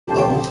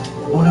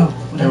Oh no.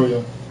 There we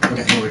go.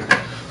 Okay, here we go.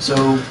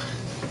 So,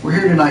 we're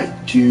here tonight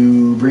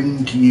to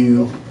bring to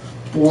you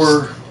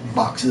 4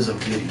 boxes of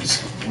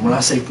goodies. And when I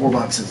say 4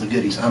 boxes of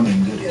goodies, I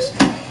mean goodies.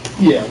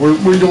 Yeah,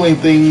 we're doing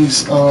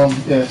things.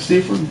 Yeah, see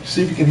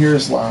if you can hear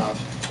us live.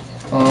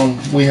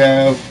 We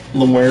have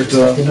La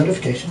Muerta. The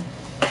notification.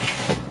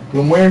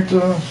 La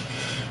Muerta.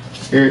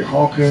 Eric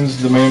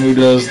Hawkins, the man who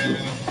does the.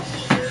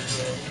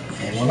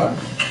 And we're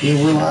live.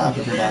 Yeah, we're live,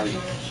 everybody.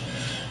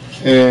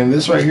 And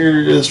this right here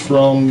is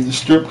from the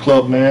strip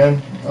club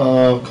man,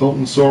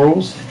 Colton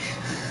Sorrels.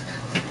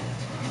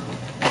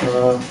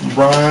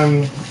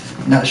 Brian.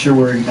 Not sure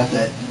where he got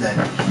that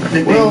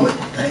nickname. Well, but,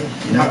 hey,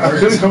 you know, I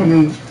could have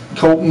called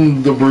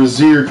Colton the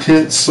Brazier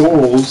Tit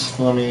Sorrels.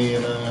 I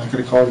mean, I could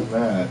have called him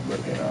that,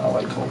 but you know, I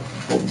like Colton.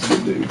 Colton's a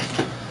good dude.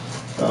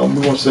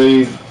 We're gonna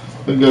say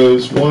it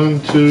goes 1,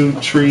 2,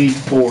 3,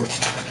 4,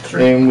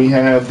 and we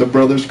have the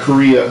Brothers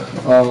Correa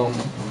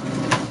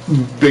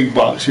big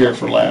box here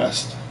for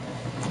last.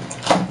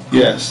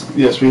 Yes,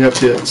 we have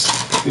tits.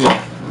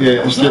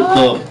 Yeah, strip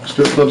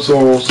club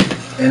Sorrels.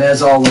 And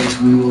as always,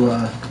 we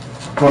will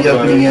be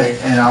opening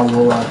it, and I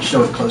will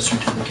show it closer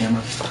to the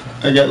camera.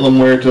 I got La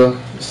Muerta,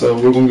 so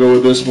we're going to go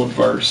with this one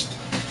first.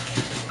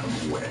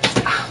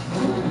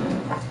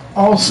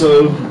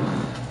 Also,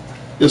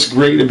 it's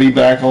great to be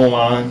back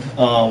online.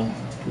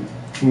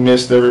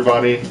 Missed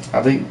everybody.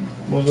 I think,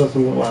 what was that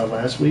we went live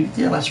last week?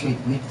 Yeah, last week.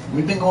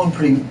 We've been going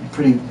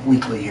pretty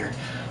weekly here.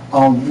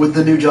 With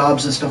the new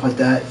jobs and stuff like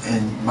that,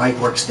 and Mike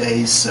works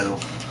days, so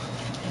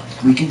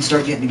we can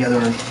start getting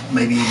together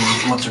maybe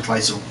even once or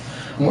twice a week.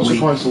 Once or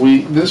twice a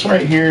week. This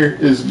right here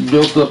is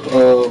built up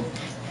of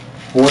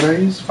 4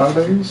 days, 5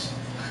 days.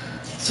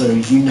 So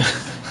you know,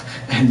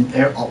 and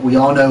we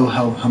all know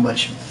how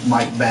much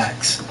Mike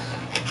backs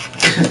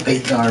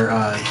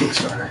our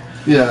Kickstarter.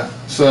 Yeah.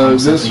 So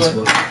this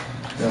Facebook. one.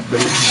 Yeah,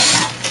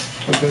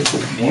 okay.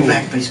 Do you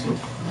back Facebook?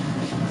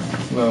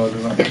 No, I do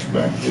not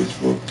back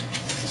Facebook.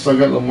 So I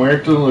got La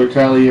Muerta, La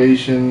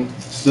Retaliation,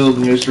 still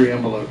the mystery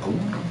envelope.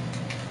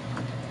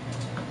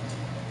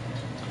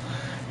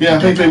 Yeah, I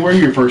think they were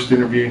your first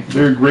interview.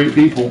 They're great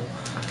people.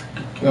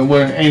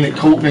 Ain't it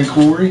Colton and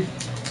Corey?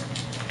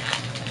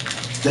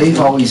 They've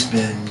always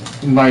been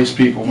nice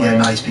people, man.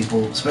 Yeah, nice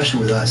people,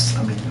 especially with us.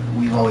 I mean,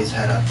 we've always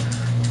had a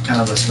kind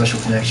of a special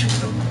connection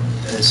with them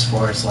as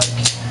far as like,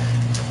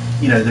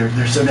 you know,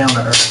 they're so down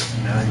to earth,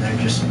 you know, and they're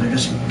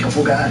just a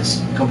couple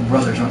guys, a couple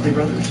brothers, aren't they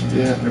brothers?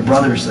 Yeah. They're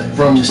brothers that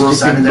from just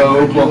Broken Bow,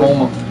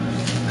 Oklahoma.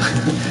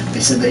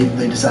 They said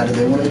they decided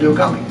they wanted to do a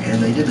comic,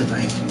 and they did the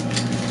thing,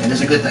 and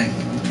it's a good thing.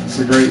 It's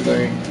a great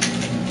thing.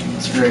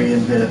 It's very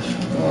inventive,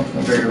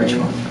 very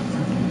original.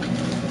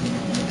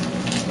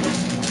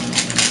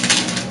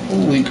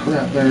 Holy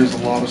crap, there's a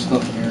lot of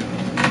stuff in here.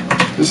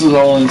 This is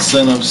all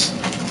incentives.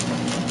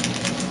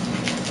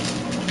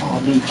 Oh,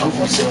 dude, I'm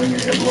going to sit on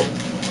your envelope.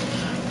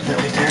 That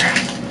right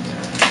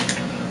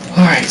there.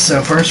 Alright,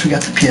 so first we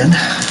got the pin.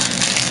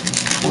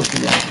 What we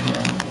got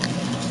here?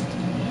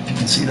 If you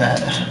can see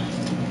that.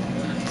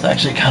 It's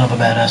actually kind of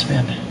a badass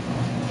pin.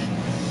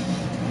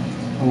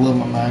 I love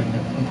my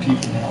magnet. I'm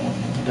keeping that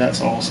one.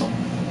 That's awesome.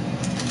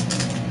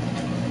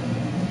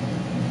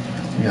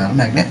 We got a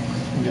magnet.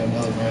 We got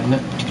another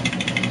magnet.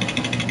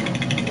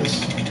 This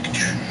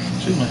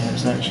 2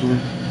 magnets actually.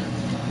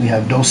 We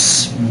have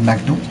dos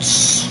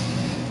magnets.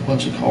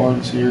 Bunch of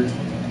cards here.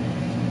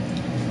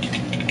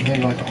 I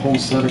think like a whole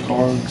set of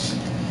cards. I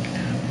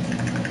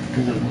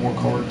think there's more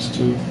cards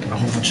too. Got a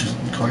whole bunch of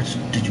cards.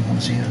 Did you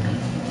want to see it?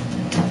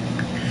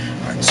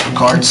 Alright, so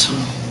cards.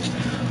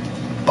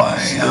 By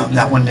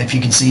that one, if you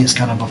can see, it's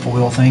kind of a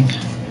foil thing.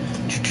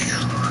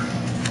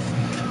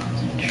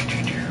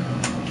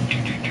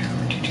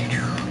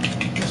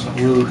 That's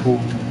really cool.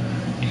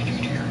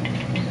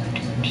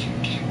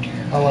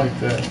 I like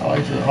that. I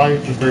like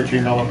the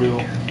 $13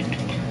 bill.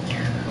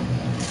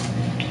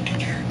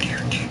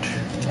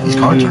 These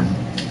cards are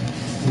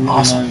really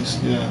awesome. Nice,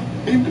 yeah.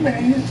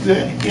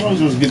 He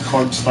always was a good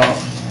card stock.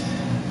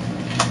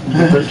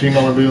 The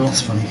 $13 bill.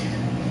 That's funny.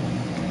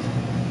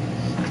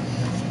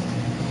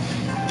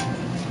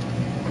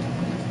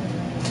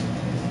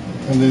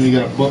 And then you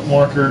got a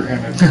bookmarker and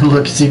a...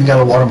 Look, it's even got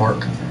a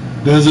watermark.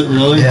 Does it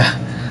really? Yeah,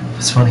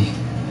 it's funny.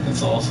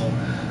 That's awesome.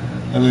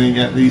 And then you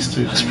got these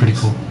two. That's pretty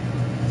cool.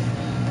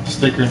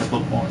 Sticker and a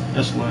bookmark.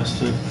 That's the last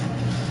two.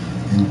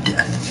 And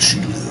death,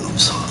 she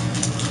lives.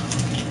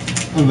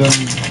 And then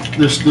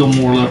there's still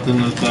more left in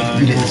the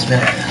bag. You didn't spin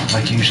it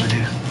like you usually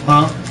do.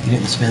 Huh? You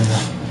didn't spin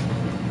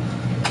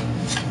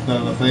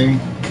The thing?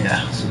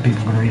 Yeah, so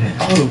people can read it.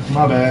 Oh,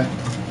 my bad.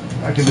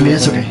 I can do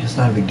It's that. okay. It's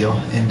not a big deal.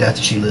 In death,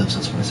 she lives.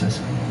 That's what it says.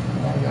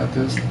 I got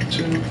this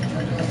too. I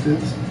got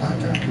this. I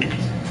got this.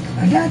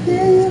 I got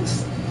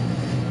this.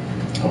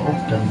 Oh,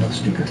 done another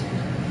sticker.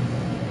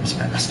 It's a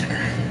bad sticker.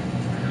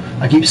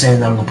 I keep saying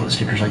that I'm gonna put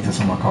stickers like this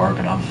on my car,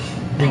 but I'm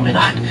probably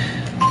not.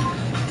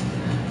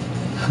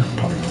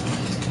 Probably not.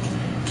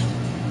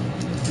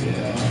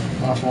 Yeah,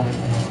 my phone won't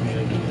want me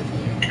to do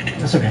anything.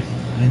 That's okay.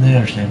 I mean, they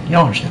understand.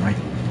 Y'all understand, right?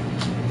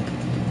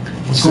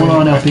 What's going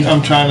on, LP?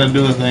 I'm trying to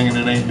do a thing and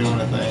it ain't doing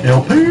a thing.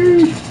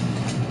 LP!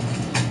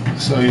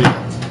 So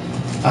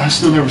yeah, I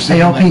still never seen.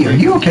 Hey LP, are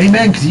you okay,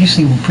 man? Because you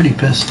seem pretty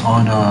pissed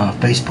on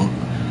Facebook.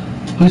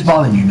 Who's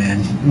bothering you,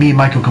 man? Me and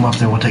Mike will come up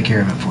there. We'll take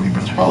care of it for you,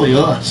 brother. Probably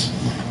us.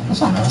 That's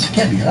not us. It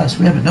can't be us.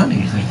 We haven't done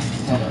anything.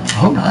 I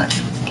hope not.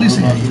 Please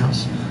say anything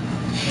else.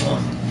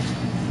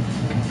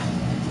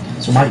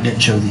 So Mike didn't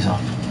show these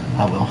off.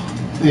 I will.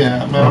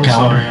 Yeah, man, I'm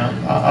sorry.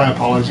 I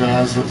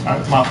apologize.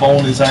 My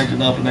phone is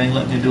acting up and they ain't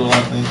letting me do a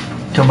lot of things.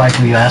 Tell Mike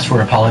we asked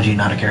for an apology,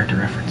 not a character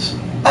reference.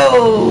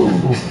 Oh!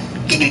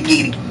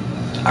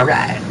 All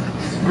right.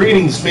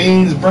 Greetings,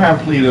 Fiends. Brian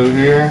Pulido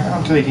here.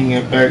 I'm taking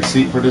a back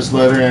seat for this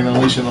letter and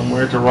unleashing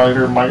the to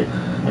writer Mike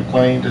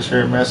McLean to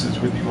share a message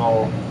with you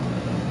all.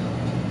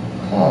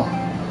 Oh.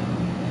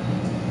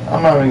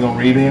 I'm not even going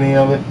to read any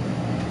of it.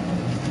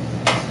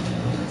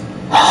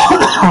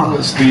 I'll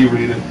let Steve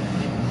read it.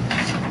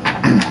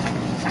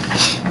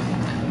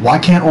 Why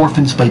can't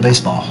orphans play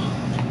baseball?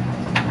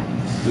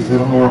 Because they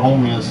don't know where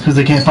home is. Because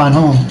they can't find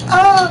home.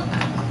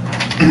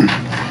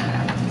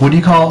 What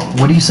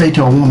do you say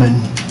to a woman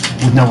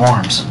with no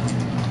arms?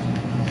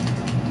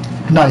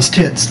 Nice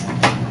tits.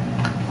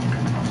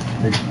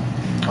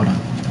 Hold on.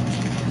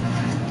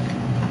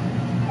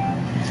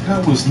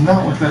 That was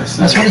not what that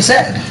said. That's what it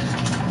said.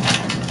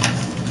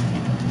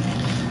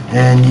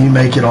 And you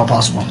make it all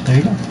possible. There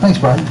you go. Thanks,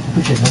 Brian.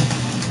 Appreciate that.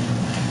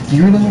 Do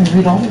you really want to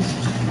read all this?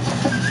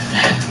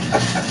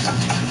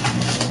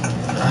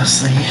 Let's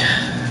see.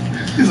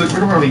 He's like,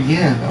 where do I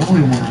begin? I don't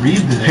even want to read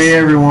this. Hey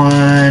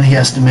everyone, he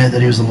has to admit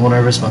that he was a little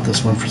nervous about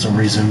this one for some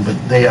reason, but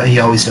he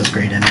always does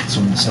great in it,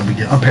 so we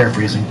get. I'm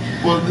paraphrasing.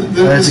 Well,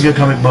 It's a good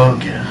comic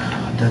book.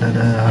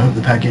 I hope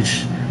the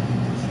package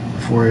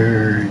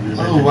for.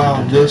 Oh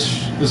wow,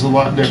 this is a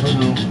lot different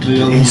than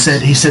the other.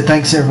 He said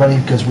thanks everybody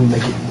because we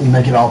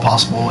make it all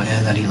possible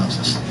and that he loves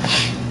us.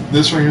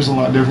 This right here is a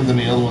lot different than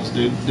the other ones,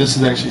 dude. This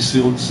is actually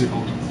sealed.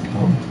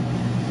 Oh.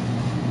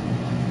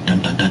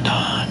 Dun dun dun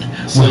dun.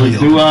 So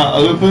do I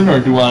open or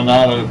do I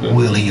not open?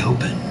 Will he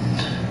open?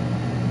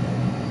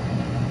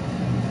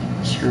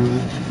 Screw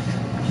it.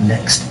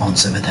 Next on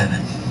Seventh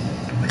Heaven.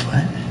 Wait,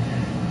 what?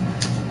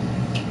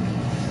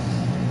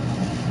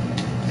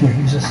 Here,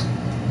 use this.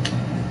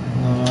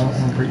 No, I don't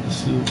want to break the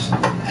seals.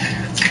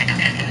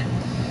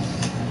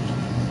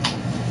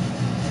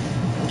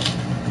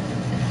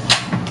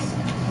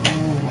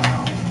 Oh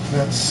wow,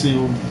 that's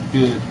sealed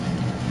good.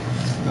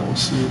 That was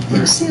sealed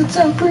very. It's sealed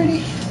so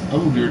pretty.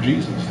 Oh dear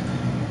Jesus.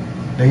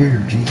 Dear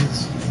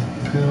Jesus.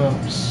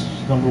 Pinups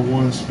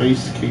 #1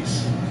 Space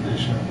Case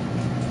Edition.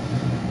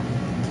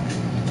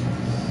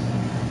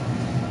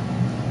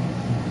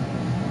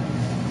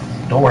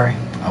 Don't worry,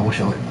 I will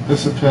show it.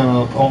 This is a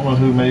pinup. I don't know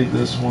who made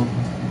this one.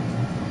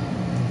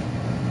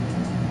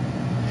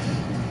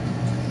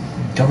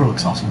 Cover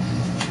looks awesome.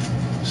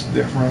 It's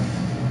different.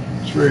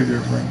 It's very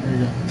different. There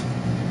you go.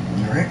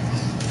 All right.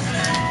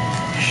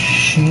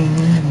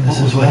 This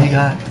is what he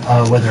got.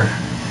 Weather.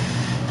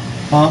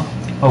 Huh?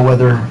 Oh,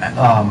 weather.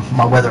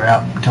 My weather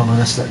app telling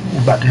us that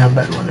we're about to have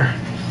bad weather.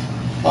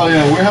 Oh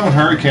yeah, we're having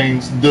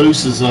hurricanes.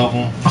 Doses of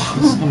them.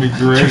 It's gonna be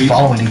They're great.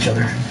 following each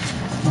other.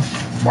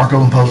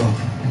 Marco and Polo.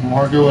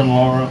 Margo and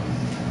Laura.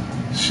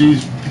 He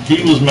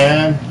was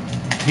mad.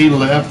 He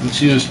left, and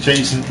she was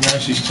chasing. Now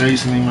she's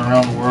chasing him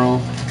around the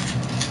world.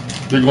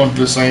 They're going to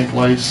the same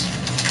place.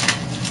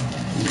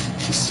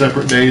 Just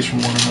separate days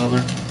from one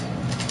another.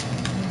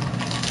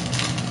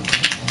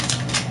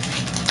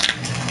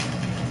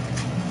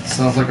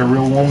 Sounds like a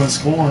real woman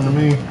scorn to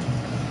me.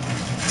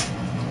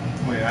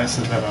 Wait, I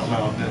said that out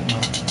loud, didn't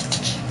I?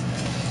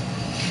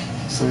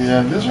 So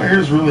yeah, this right here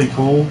is really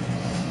cool.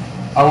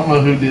 I don't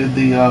know who did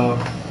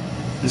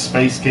the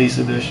Space Case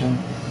edition.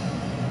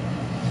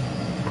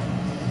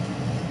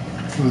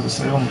 What does it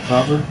say on the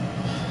cover?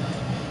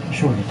 I'm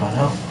sure we can find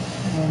out.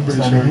 I'm It's pretty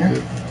not sure in here? it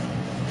did.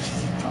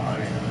 Oh, it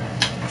ain't in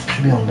there.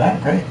 Should be on the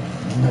back, right?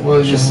 Well,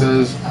 it just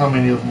says how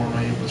many of them were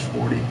made was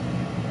 40.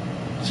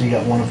 So you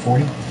got 1 of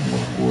 40?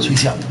 40. So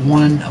he's got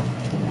 1 of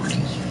 40.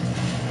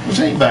 Which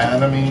ain't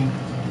bad. I mean,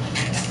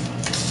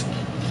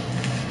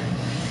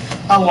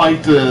 I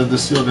like the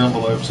sealed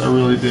envelopes. I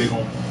really dig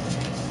them.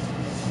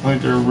 I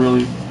think they're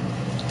really,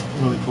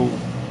 really cool.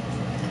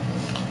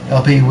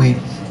 LP,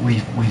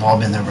 we've all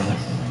been there, brother.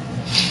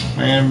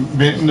 Man,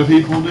 venting to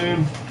people,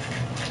 dude.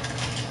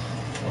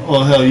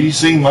 Well, hell, you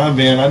seen my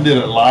vent. I did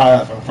it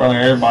live in front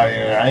of everybody,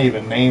 and I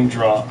even name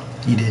dropped.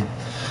 You did.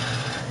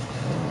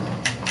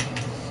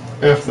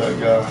 F that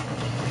guy.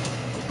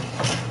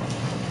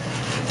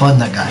 Fun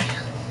that guy.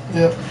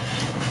 Yep.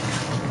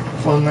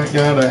 Fun that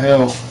guy to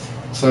hell.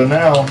 So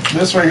now,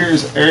 this right here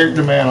is Eric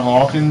DeMan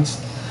Hawkins.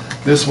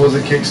 This was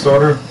a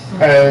Kickstarter,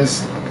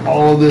 as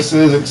all of this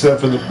is, except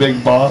for the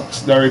big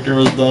box. The right there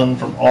was done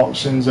from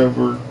auctions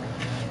over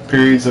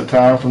periods of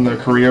time from the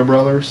Correa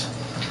brothers.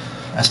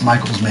 That's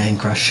Michael's man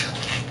crush.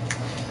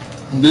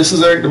 This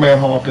is Eric DeMan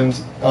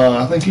Hawkins.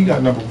 I think he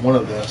got #1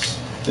 of this.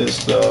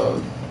 It's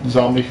the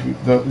Zombie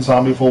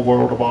Full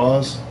World of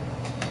Oz.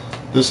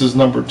 This is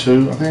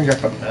 #2. I think I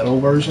got the metal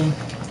version.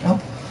 Oh.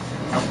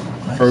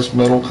 Nice. First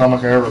metal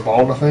comic I ever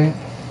bought, I think.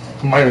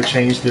 I might have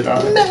changed it.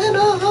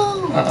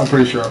 Metal! I'm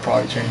pretty sure I'll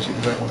probably change it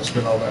because I don't want to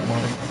spend all that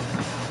money.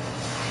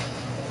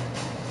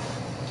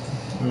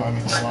 I'm not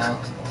even gonna lie.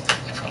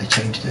 You probably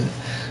changed it.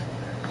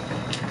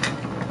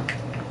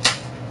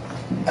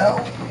 Ow.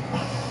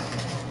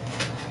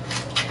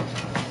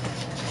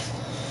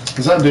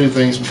 Because I do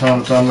things from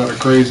time to time that are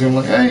crazy. I'm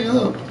like, hey,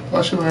 look,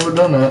 I should have never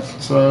done that.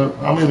 So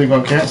I'm either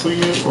going to cancel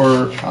you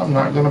or I'm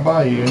not going to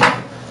buy you.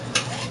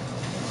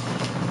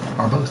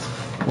 Or both.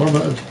 Or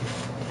both.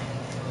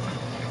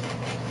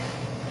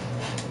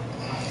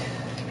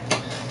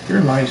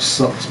 Your knife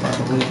sucks, man.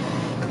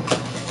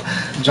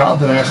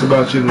 Jonathan asked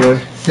about you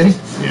today. Did he?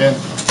 Yeah.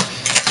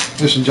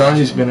 Listen,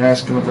 Johnny's been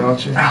asking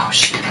about you. Oh,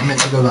 shit. I meant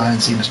to go by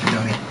and see Mr.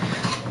 Johnny.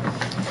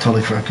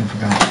 Totally fucking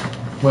forgot.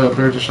 What, up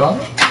there at the shop?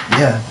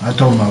 Yeah, I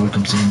told him I would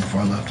come see him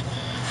before I left.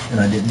 And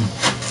I didn't.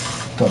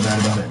 Felt bad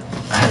about it.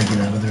 I had to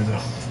get out of there,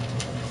 though.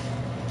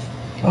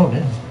 Oh,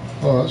 damn.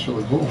 Oh, that's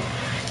really cool.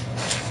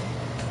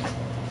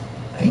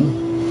 Hey.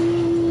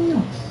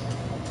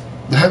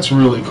 That's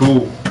really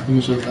cool. You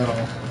can show that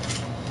off.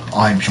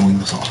 I'm showing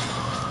this off.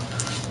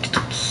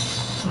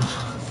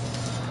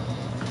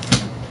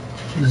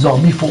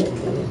 Zombie fall.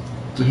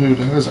 Dude,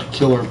 that is a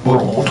killer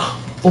World book.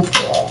 of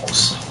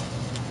Walls.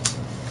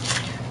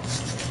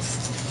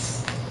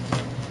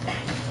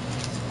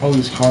 All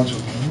these cards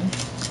are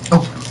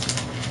Oh.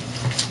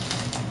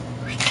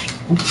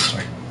 Oops,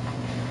 sorry.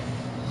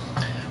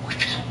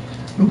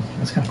 Ooh,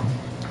 that's kind of cool.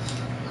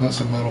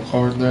 That's a metal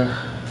card there.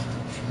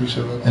 You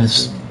show that And off.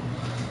 it's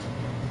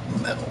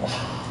metal.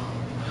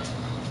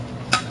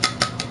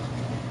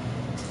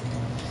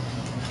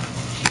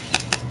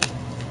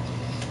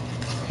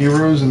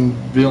 Heroes and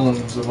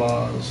Villains of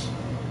Oz.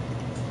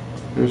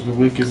 There's the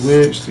Wicked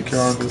Witch, the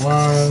Cowardly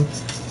Lion,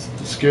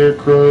 the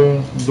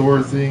Scarecrow,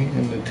 Dorothy,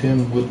 and the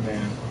Tin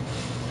Woodman.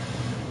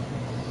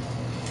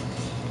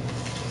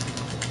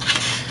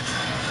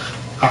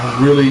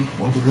 I really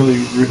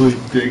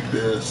dig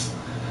this.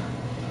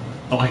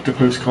 I like the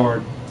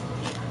postcard.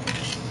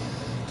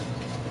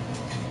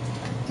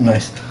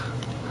 Nice.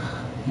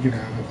 You can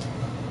have it.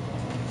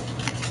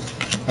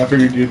 I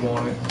figured you'd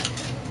want it.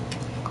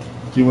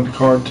 Do you want the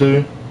card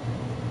too?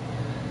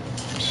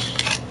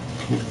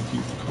 You can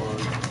keep the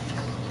card.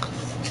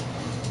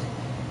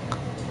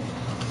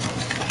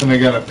 And they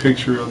got a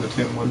picture of the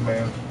Tin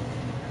Woodman.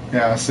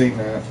 Yeah, I seen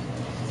that.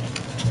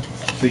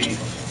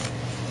 Thief.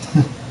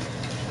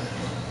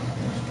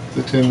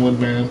 The Tin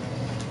Woodman.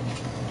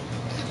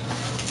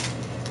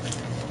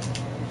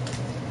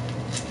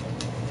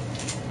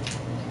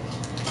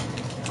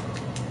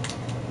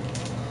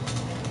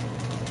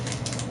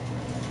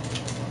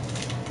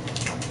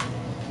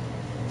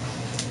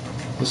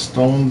 The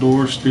Stone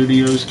Door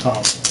Studios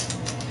comic.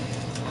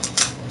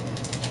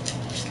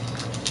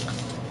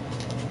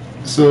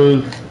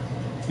 So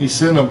he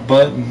sent a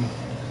button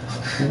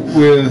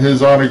with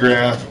his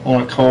autograph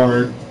on a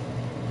card.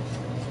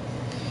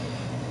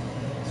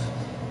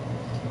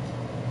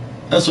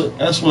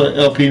 That's what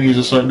LP needs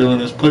to start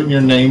doing, is putting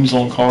your names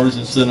on cards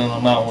and sending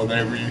them out with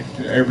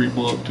every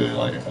book to,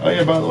 like, oh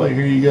yeah, by the way,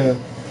 here you go.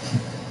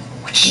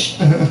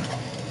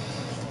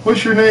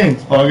 What's your name?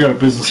 Oh, I got a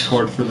business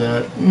card for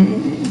that.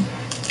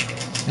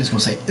 It's gonna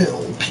say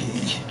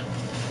LP.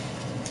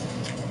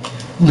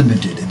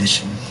 Limited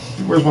edition.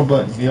 Where's my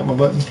button? You got my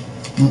button? I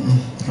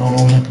don't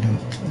know what to do.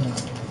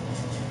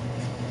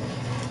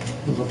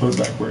 I'll put it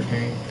back where it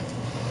came.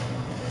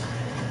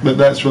 But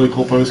that's really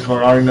cool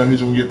postcard. I already know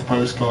who's gonna get the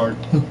postcard.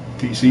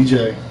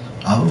 TCJ.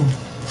 Oh.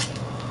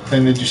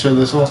 And did you show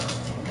this off?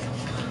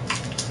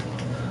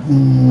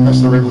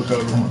 That's the regular I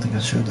cover. don't think I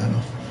showed that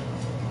off.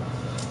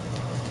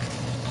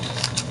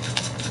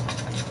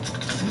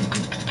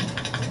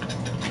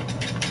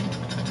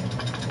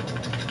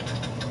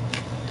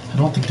 I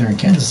don't think they're in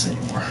Kansas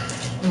anymore.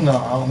 No,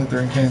 I don't think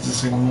they're in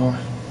Kansas anymore.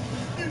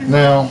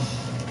 Now,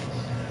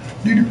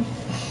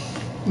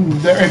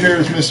 there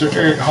is Mr.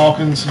 Eric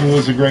Hawkins, who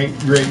was a great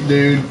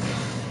dude.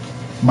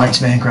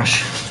 Mike's man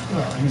crush.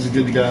 Oh, he's a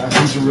good guy.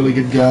 He's a really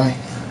good guy.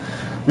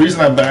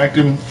 Reason I backed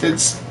him,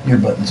 it's Your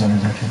button's under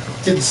there too.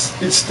 it's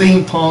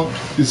steampunk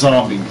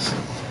zombies.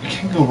 You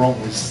can't go wrong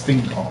with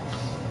steampunk.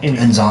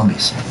 And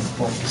zombies.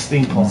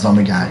 Steampunk.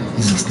 Zombie guy.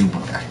 He's a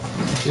steampunk guy.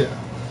 Yeah.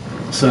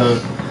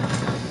 So,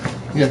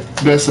 yeah,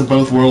 best of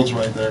both worlds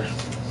right there.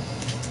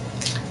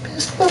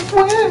 Best of both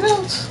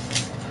worlds.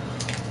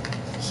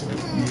 So,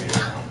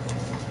 yeah.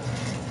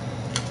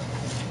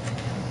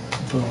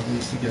 Put all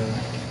these together.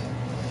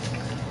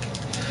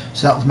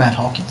 So that was Matt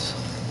Hawkins.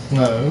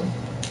 No.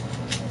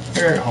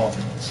 Eric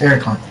Hawkins.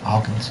 Eric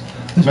Hawkins.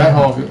 Who's Matt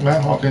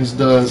Hawkins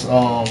does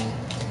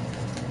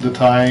the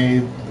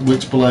Tide,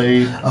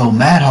 Witchblade. Oh,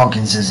 Matt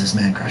Hawkins is his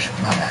man crush.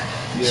 My bad.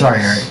 Yes.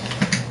 Sorry, Eric.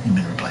 You've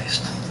been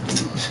replaced.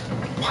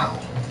 Wow.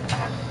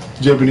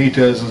 Joe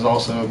Benitez is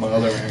also my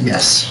other man.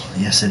 Yes.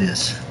 Yes, it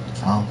is.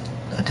 I'll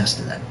attest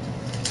to that.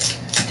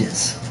 It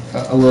is.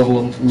 I love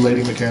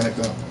Lady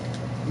Mechanica.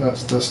 That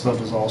stuff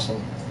is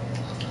awesome.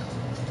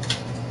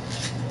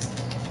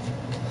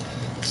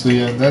 So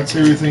yeah, that's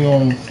everything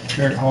on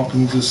Eric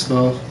Hawkins'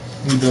 stuff.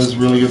 He does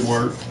really good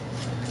work.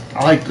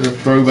 I like the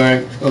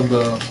throwback of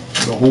the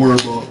a horror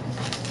book.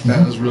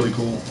 That was really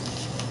cool.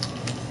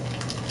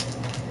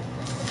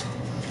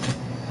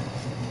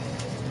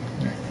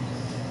 There.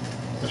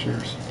 That's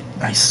yours.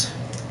 Nice.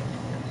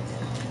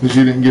 Because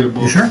you didn't get a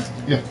book. You sure?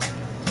 Yeah.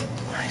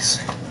 Nice.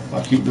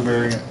 I'll keep the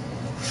variant.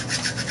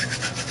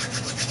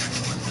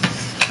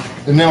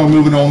 And now we're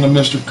moving on to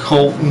Mr.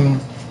 Colton.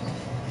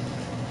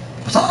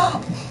 What's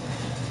up?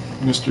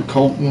 Mr.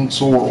 Colton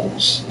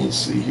Sorrels. Let's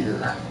see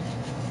here.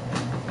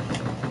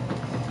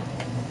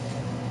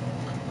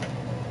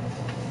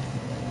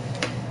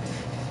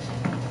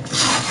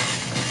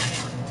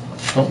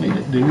 Don't need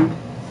it, dude.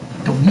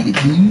 Don't need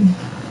it, dude.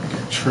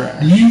 Okay,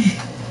 trash. Dude.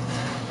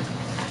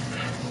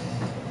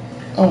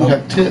 Oh, we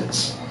got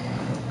tits.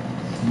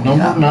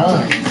 Number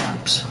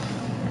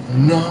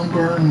 9.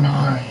 Number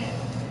 9.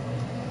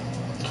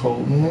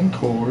 Colton and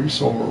Corey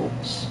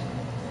Sorrels.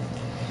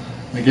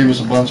 They gave us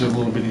a bunch of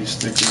little bitty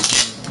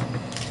stickers,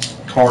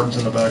 cards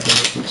in the back of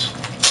it. Which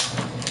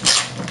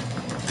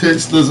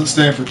TITS doesn't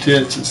stand for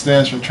tits. It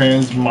stands for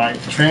trans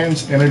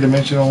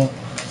interdimensional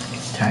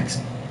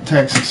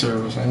taxi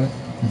service, ain't it?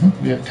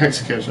 Mm-hmm. Yeah,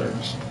 taxi cab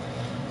service.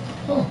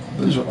 Oh,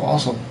 these are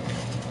awesome.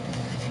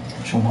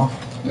 Show them off.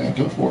 Yeah,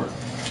 go for it.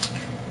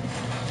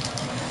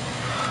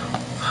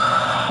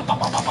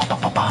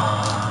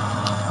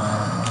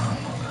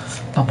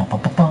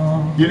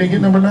 You didn't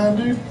get number 9,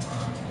 dude?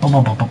 No,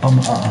 I'm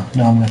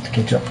gonna have to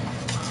catch up.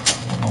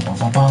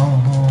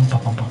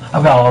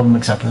 I've got all of them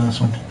except for this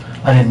one.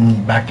 I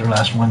didn't back their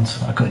last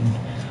ones. I couldn't.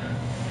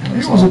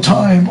 It was a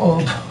time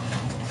of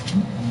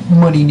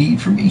money need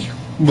for me.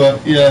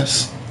 But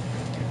yes,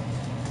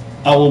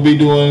 I will be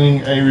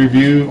doing a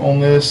review on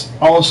this.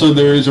 Also,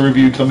 there is a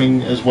review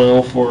coming as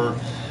well for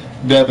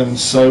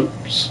Devon's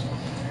soaps.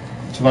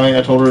 Tonight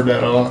I told her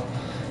that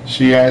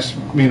she asked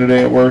me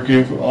today at work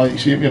if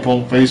she hit me up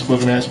on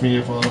Facebook and asked me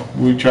if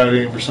we tried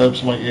any of her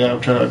soaps. I'm like, yeah,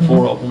 I've tried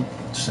 4 of them.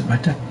 Sit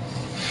right there.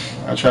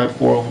 I tried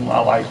 4 of them. I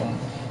like them.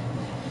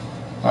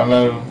 I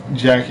know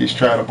Jackie's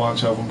tried a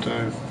bunch of them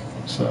too,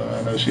 so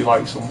I know she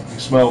likes them. They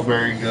smell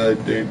very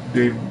good.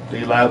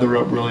 They lather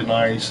up really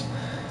nice,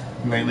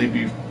 and they leave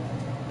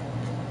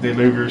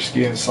your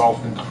skin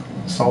soft and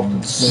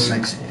smooth.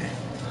 Sexy.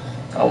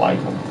 I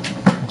like them.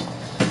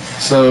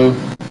 So.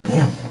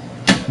 Damn.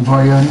 You've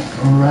already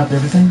unwrapped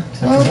everything?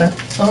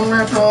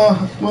 Unwrapped,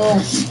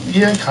 well,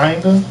 yeah,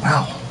 kinda.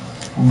 Wow.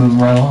 We're moving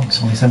right along.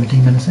 It's only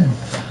 17 minutes in.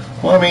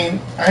 Well, I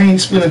mean, I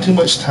ain't spending too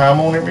much time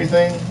on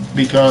everything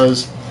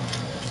because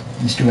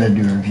you still gotta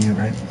do a review,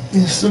 right?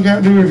 You still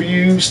gotta do a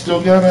review, still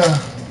gotta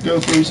go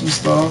through some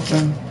stuff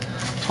and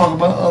talk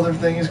about other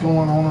things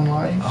going on in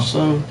life. Oh.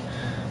 So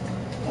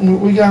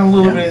we got a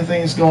little bit of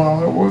things going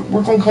on.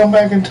 We're gonna come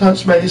back and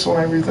touch base on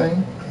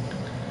everything.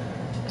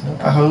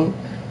 Okay. I hope.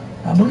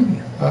 I believe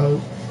you. I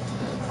hope.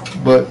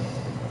 But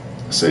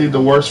save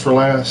the worst for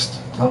last.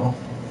 Uh-oh.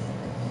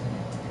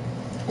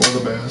 Or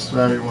the best,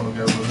 however you want to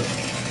go with it.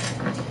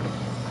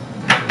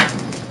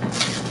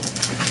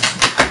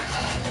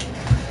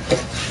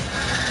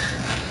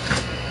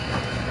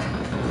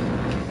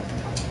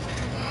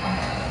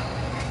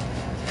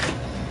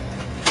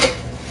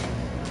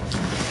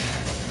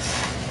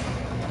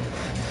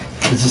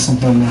 Is this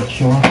something that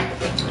you're on?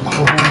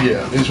 Oh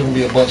yeah, these are going to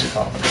be a bunch of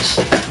comics.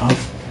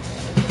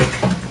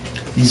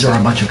 These are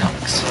a bunch of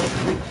comics.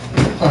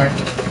 Alright,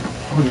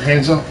 hold your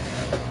hands up.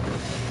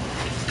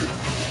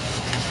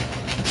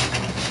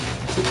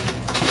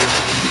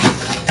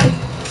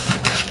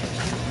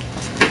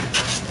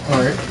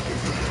 Alright,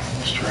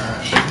 it's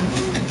trash.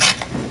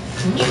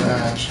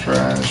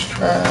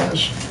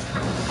 Trash.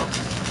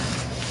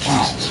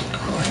 Jesus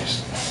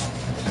Christ.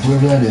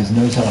 Whoever that is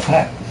knows how to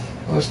pack.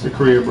 That's the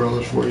Correa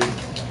brothers for you.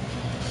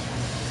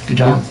 Good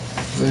job.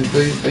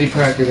 They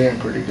pack it in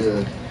pretty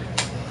good.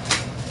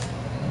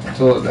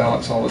 Until it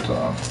balance all the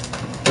time.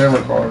 Then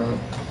record it.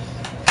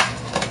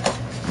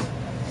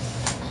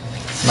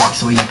 Like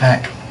so you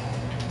pack.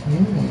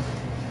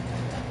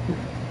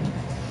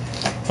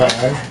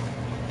 Bag.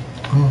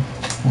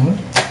 What?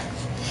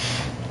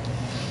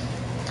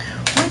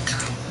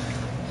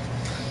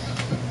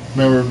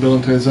 Remember Bill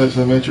and Ted's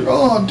Excellent Adventure?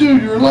 Oh,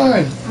 dude, you're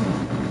alive.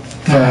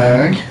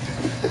 Bag.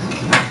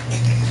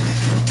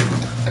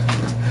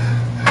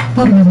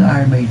 Put him in the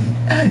Iron Maiden.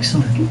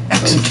 Excellent.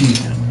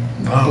 Execution.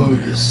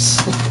 Bogus.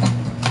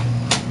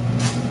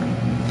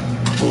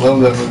 I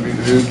love that movie,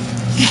 dude.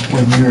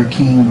 When you're a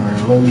king or a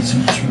lowly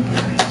trooper,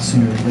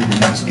 sooner or later you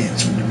must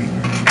dance with the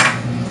reaper.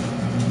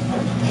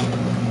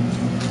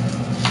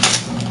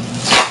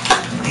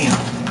 Damn.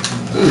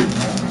 Dude,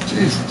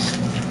 Jesus.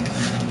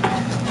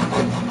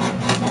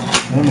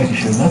 I'm making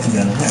sure nothing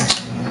got in there.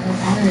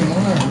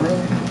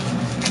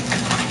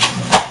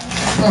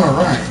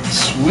 Alright.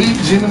 Sweet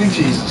Jiminy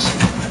Jesus.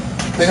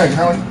 I think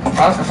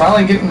I'm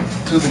finally getting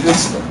to the good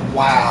stuff.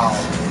 Wow.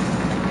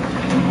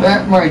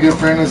 That, my good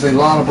friend, is a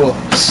lot of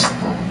books.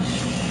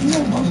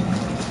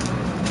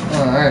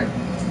 Alright.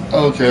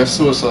 Okay,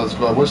 Suicide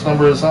Squad. Which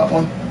number is that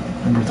one?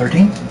 Number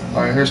 13?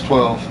 Alright, here's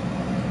 12.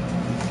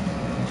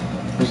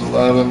 Here's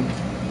 11.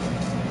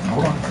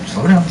 Hold on.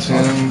 Slow down.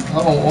 10.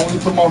 Hold on, why don't you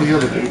put them all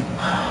together, dude?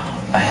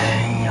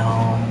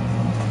 Bam.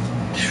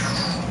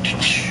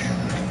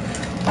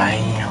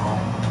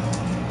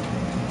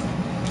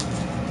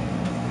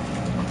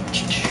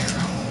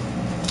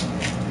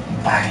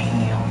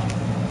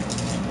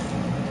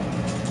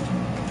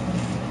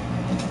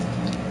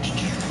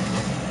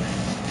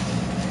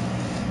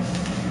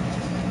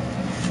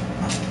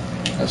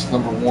 That's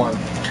number 1.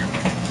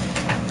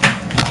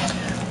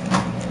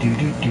 Do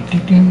do do do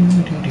do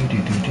do do do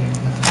do do.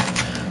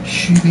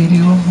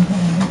 Shoo-be-doo,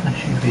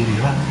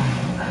 shoo-be-doo,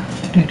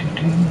 do do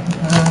do.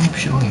 I'm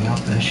showing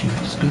off the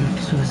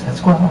Suicide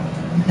Squad.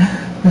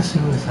 The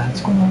Suicide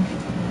Squad.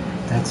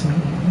 That's me.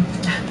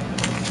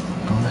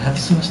 Gonna have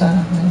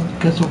suicide,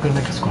 cause we're gonna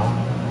make a squad.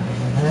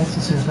 That's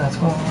the Suicide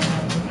Squad.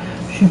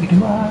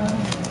 Shoo-be-doo,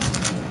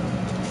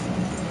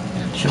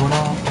 showing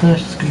off the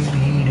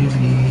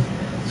Scooby-Dooby,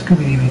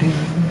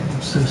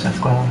 Scooby-Dooby-Doo, Suicide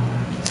Squad.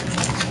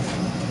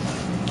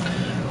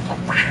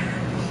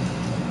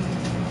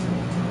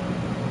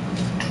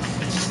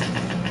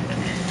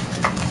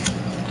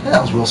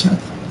 That was Will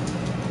Smith.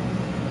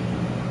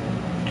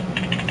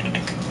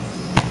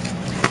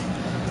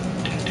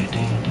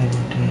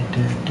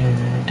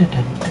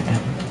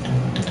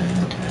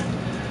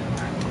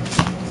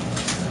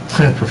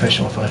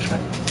 Professional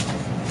flashback.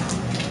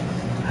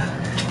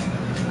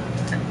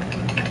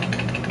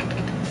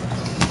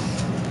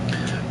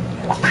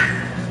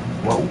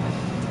 Whoa.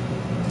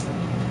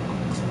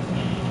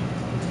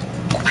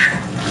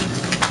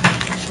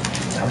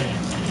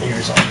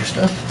 Here's all your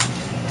stuff.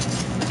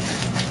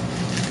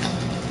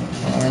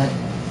 Alright.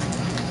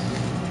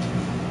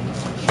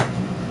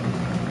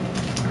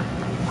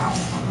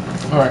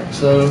 Alright,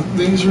 so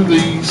these are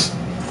these.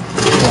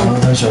 No,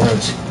 those are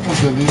those.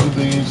 Okay, these are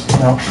these.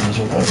 No, those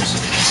are those.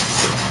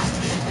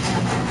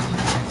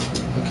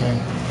 Okay.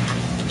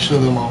 Show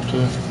them off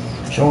too.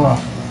 Show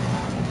off.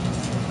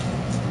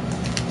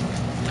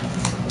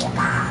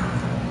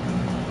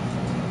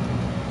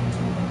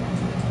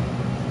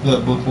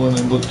 That book 1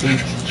 and book 2.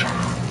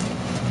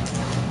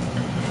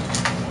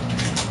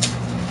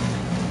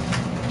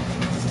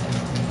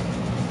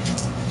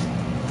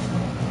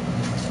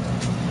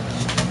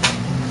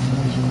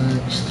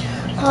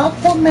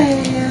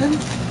 Aquaman.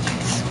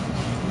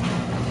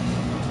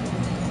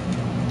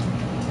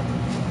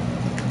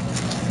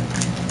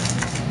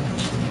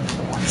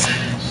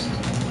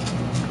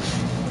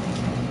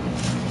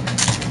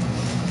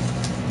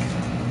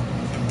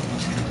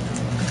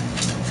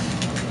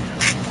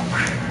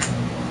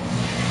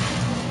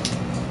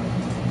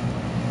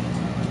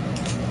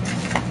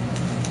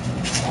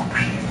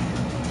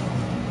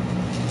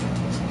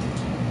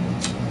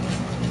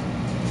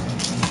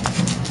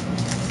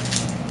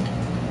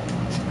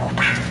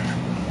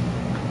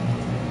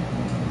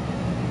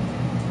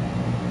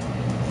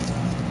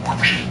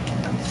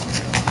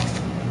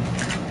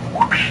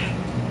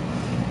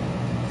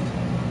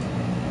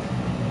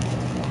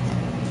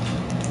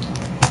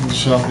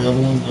 Show off the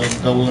other one, the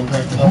double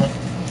impact comic.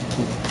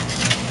 Cool.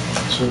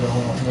 Show that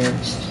one off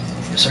next.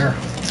 Yes, sir.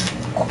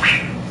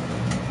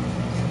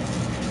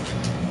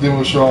 Then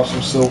we'll show off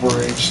some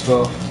Silver Age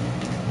stuff.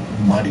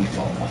 Mighty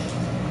Fall.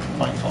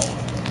 Might follow.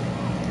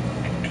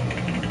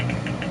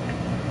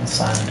 It's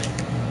signed.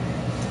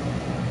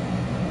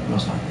 No,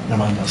 it's not. Never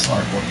mind, that's the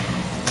artwork.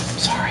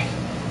 Sorry.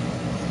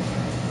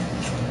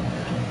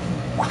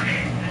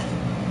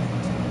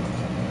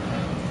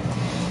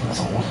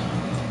 That's old.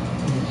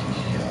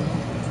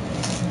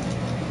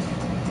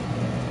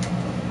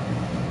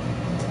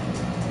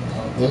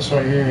 This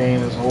right here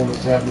ain't as old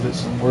as that, but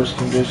it's in worse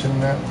condition than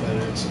that, but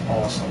it's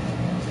awesome.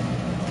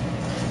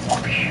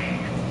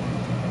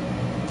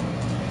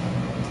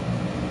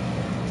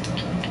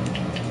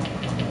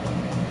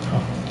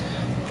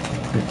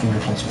 Good finger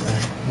placement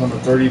there. Number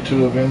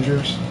 32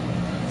 Avengers.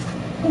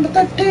 Number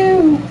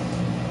 32.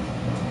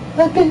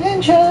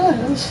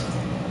 Avengers.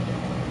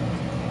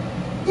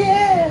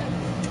 Yeah.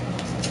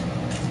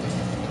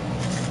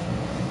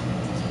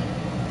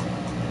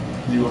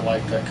 You would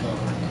like that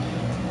cover.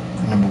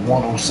 Number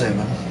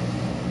 107.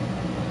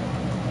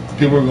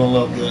 People are gonna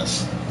love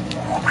this.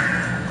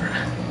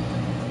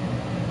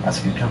 That's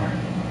a good cover.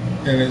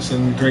 And it's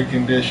in great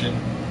condition.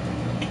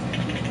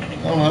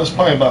 I don't know, it's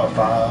probably about a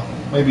 5,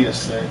 maybe a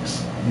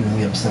 6. You gonna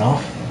get them sent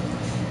off?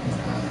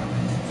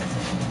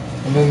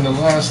 And then the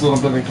last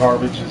little bit of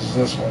garbage is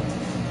this one.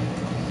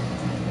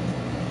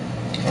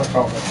 I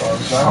call that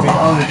garbage. I mean, I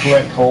only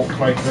collect Colt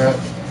like that.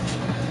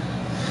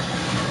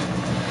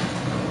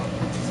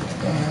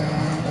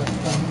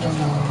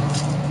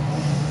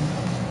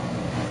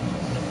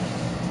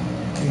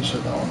 You can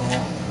shut that one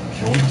off.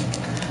 Sure.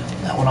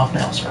 That one off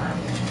now, sir.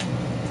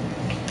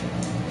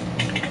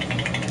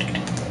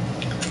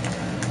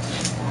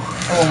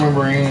 I don't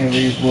remember any of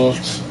these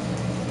books.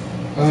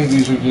 I think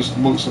these are just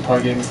books that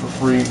probably gave me for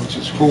free, which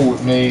is cool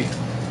with me.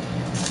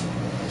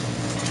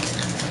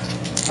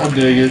 I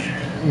dig it.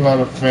 I'm not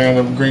a fan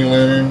of Green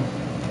Lantern,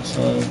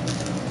 so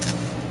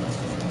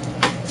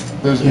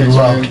there's You X-Men.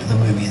 loved the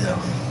movie,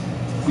 though.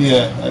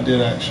 Yeah, I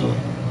did actually.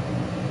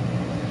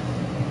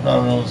 I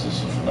don't know if this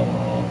is a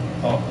phenomenal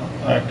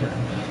actor.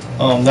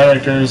 That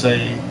actor is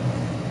I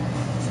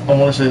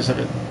want to say it's like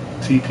a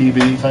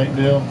TPB type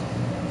deal.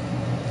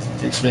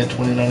 X-Men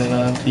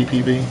 2099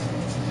 TPB.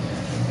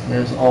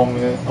 There's all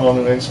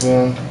the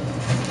X-Men.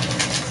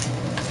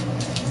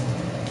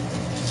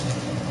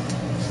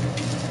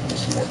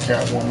 There's some more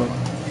Catwoman.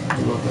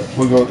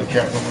 We'll go with the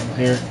Catwoman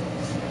here.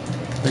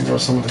 think there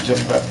was some of the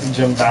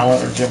Jim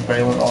Ballant or Jim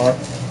Ballant art.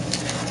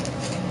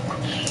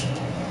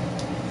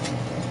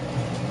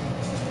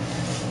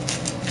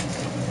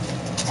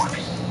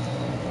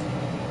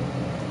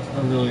 I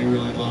really,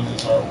 really love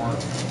his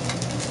artwork.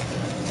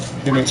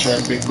 He makes her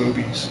have big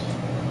boobies.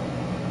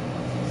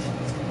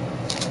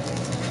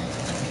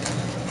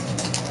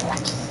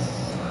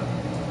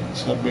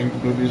 See how big the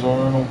boobies are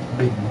on them?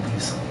 Big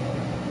movies.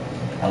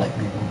 I like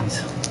big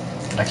movies.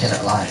 I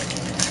cannot lie.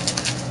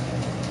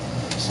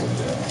 So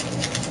yeah.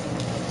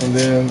 And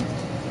then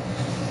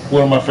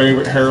one of my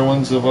favorite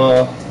heroines of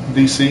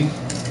DC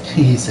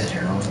He said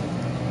heroin.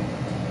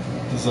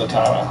 is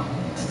Zatanna.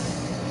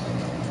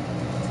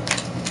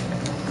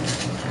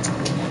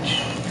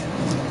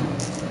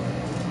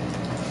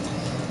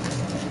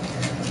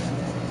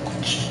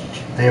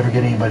 If they ever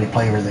get anybody to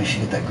play her, they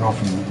should get that girl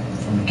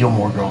from the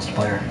Gilmore Girls to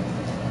play her.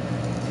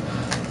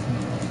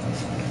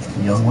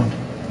 The young one.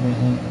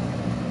 Mm-hmm.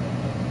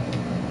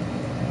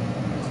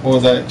 Or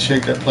that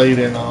chick that played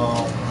in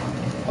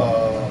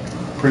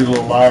Pretty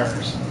Little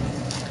Liars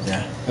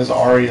Yeah. as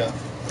Arya.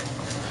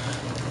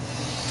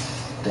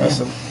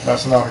 Damn.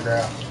 That's an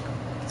autograph.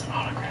 It's an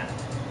autograph.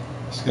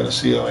 It's got a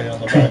COA on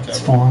the back of it.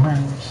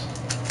 Transformers.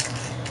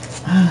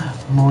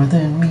 More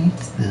than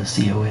meets the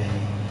COA.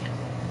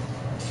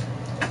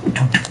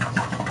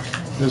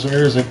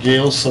 There's a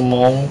Gail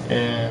Simone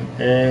and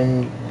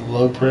Aaron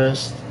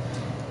Lopez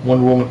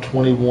Wonder Woman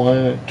 21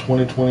 at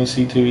 2020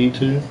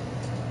 C2E2.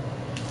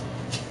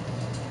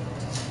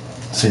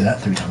 Say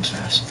that 3 times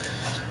fast.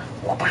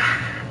 Look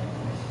at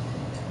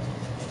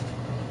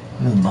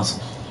the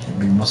muscle.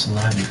 Big muscle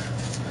than I do.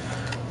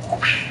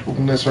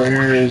 And this right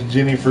here is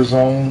Jenny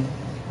Frison,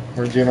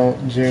 or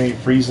Jenny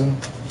Friesen.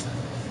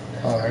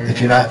 If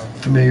you're not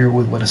familiar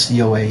with what a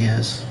COA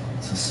is,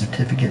 it's a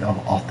certificate of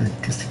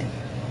authenticity.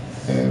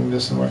 And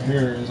this one right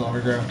here is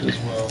autographed as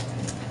well.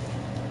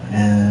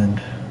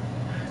 And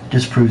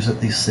just proves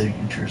that these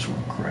signatures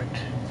were correct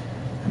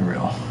and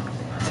real.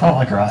 I don't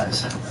like her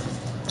eyes.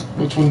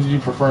 Which one did you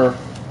prefer?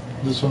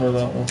 This one or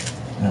that one?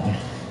 That one.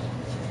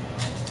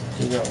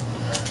 You got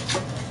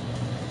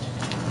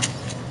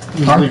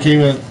one. They came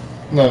in.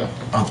 No.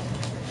 Oh.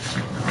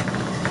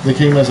 They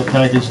came as a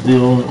package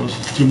deal, and it was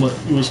too much.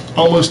 It was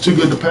almost too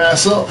good to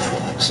pass up,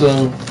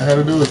 so I had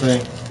to do a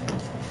thing.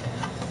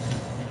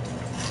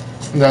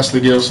 And that's the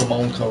Gail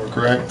Simone cover,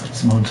 correct?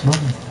 Simone. Yeah,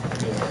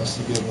 that's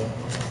the good one.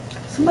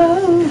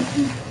 Simone.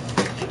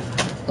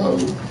 Oh.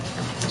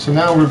 So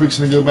now we're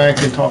fixing to go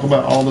back and talk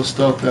about all the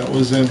stuff that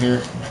was in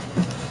here.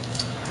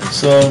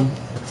 So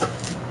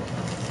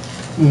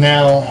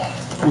now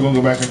we're gonna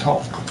go back and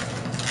talk.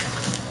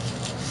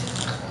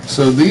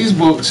 So these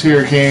books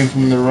here came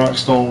from the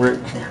Rockstone Rick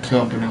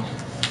Company.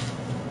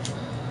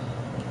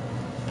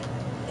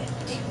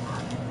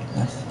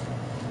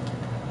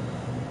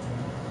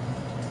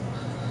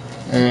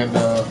 And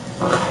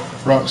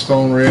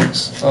Rockstone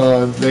Ricks,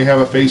 they have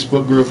a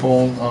Facebook group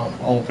on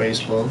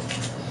Facebook.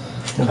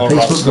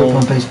 Facebook group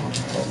on Facebook.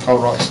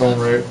 Called Rockstone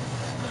Rick.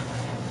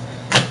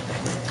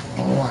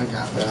 Oh, I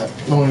got that. I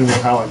don't even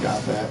know how I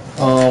got that.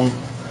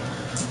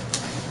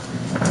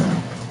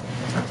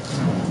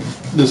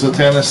 The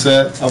Zatanna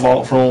set I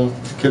bought from,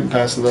 couldn't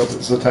pass it up at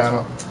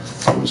Zatanna.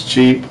 It was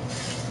cheap.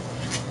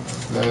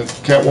 The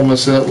Catwoman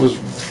set was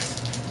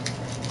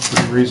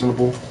pretty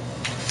reasonable.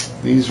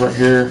 These right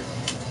here,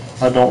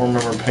 I don't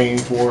remember paying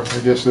for. I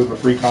guess they're the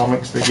free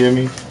comics they give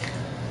me.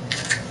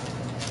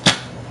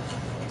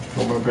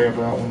 Don't remember paying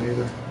for that one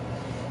either.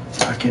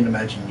 I can't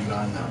imagine you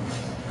buying that one.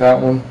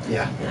 That one?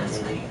 Yeah.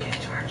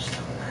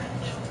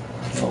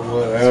 Oh,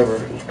 whatever.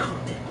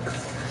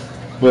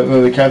 But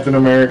no, the Captain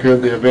America,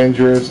 the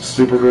Avengers,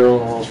 Supergirl,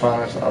 and World's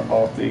Finest, I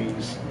bought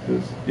these.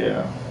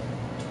 Yeah.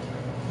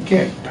 You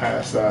can't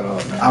pass that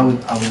up, man. I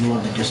would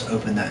love to just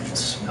open that and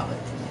smell it.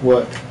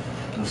 What?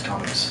 Those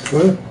comics.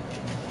 Good.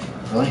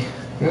 Really?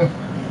 Yeah.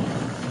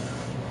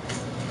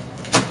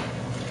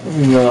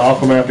 You know,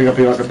 Aquaman, I think I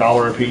paid like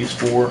 $1 a piece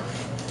for.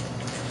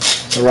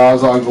 The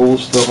Ra's al Ghul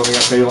stuff, I think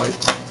I paid like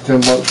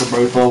 $10 for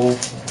both of them.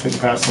 Couldn't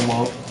pass them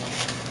up.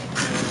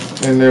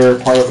 And they're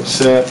part of a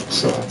set,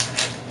 so.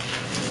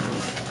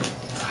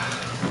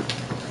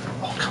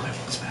 Oh, comic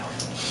book smell.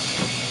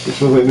 It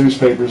smells like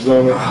newspapers,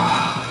 don't it?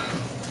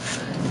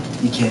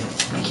 You can't.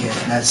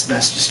 That's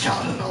just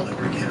childhood all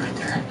over again right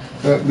there.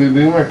 The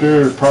one right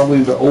there is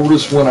probably the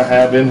oldest one I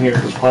have in here.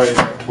 Is probably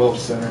that 12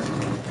 center.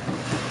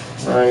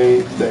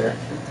 Right there.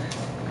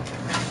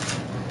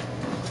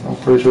 I'm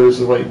pretty sure this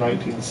is like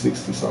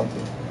 1960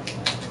 something.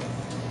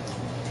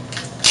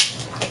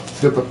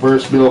 It's got the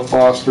first Bill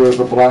Foster as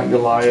the Black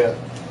Goliath,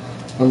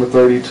 number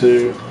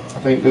 32. I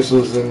think this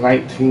was in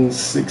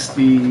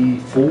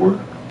 1964,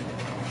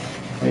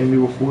 maybe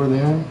before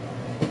then.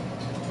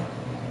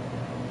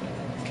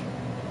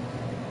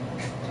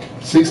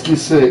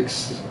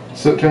 66,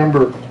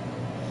 September.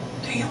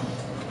 Damn.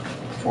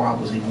 Before I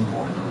was even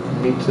born.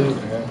 Me too,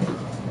 man.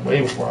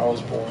 Way before I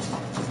was born.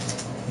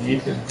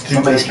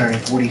 Somebody's turning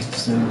 40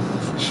 soon.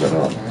 Shut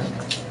up, man.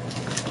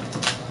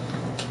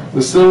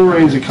 The Silver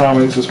Age of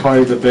comics is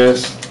probably the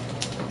best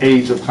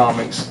age of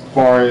comics as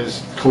far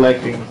as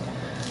collecting,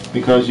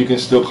 because you can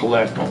still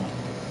collect them.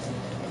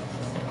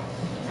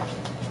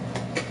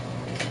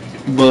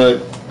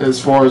 But as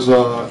far as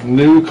a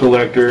new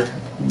collector,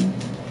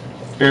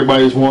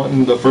 everybody's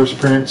wanting the first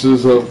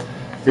appearances of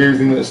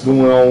everything that's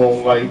going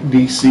on like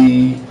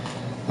DC.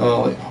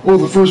 Like, oh,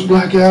 the first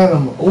Black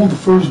Adam. Oh, the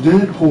first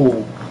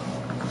Deadpool.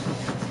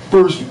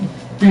 First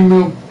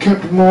female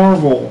Captain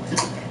Marvel.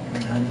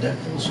 And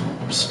Deadpool's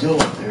still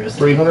up there,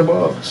 isn't it?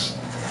 $300.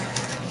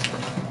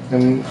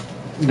 And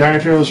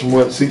Dietary was from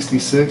what,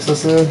 66, I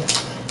said?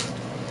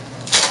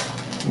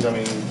 I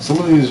mean, some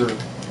of these are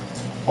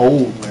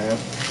old, man.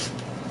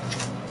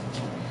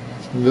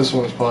 And this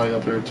one's probably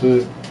up there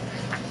too.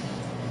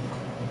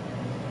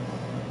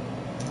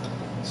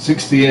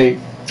 68.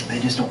 They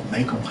just don't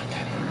make them like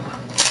that anymore.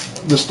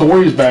 The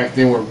stories back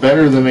then were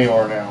better than they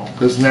are now,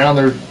 because now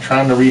they're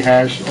trying to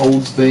rehash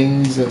old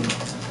things, and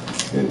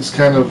it's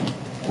kind of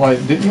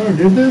like, didn't you ever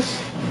do this?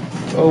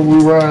 Oh,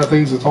 we run out of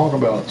things to talk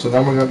about, so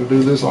now we're going to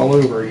do this all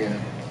over again.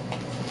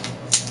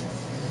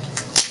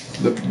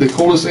 The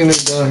coolest thing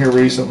they've done here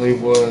recently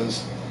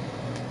was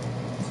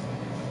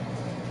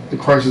the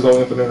Crisis on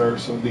Infinite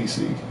Earths of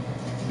DC.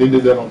 They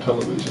did that on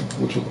television,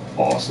 which was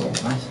awesome.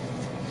 Nice.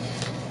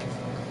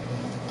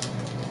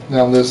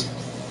 Now this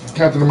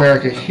Captain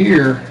America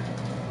here,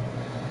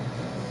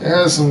 it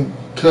has some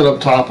cut up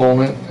top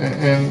on it,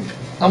 and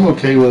I'm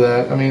okay with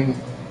that. I mean,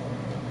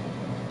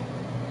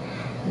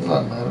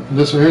 not mad.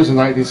 This one here's a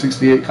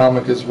 1968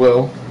 comic as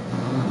well.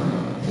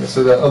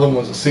 So that other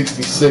one's a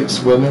 66,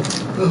 wasn't it?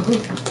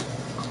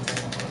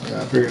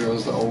 Yeah, I figured it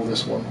was the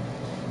oldest one.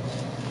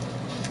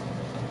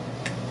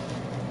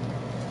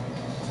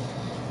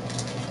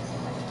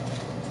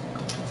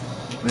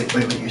 Wait,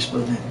 you're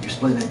splitting it. You're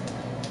splitting it.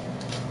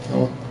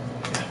 Oh.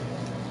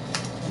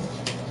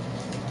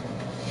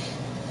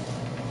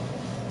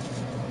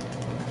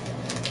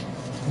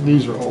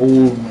 These are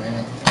old,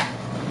 man.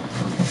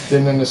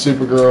 Then the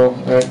Supergirl,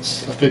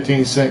 that's a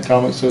 15-cent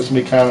comic, so it's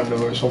gonna be kind of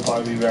newish. It'll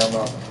probably be around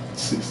about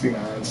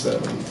 69,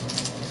 70.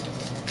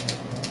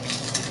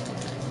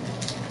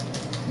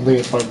 I think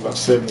it's probably about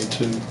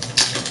 72.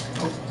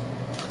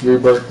 Your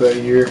birthday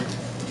year?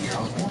 Year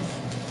I was born.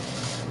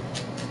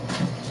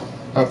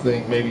 I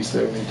think maybe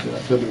 72. I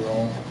could be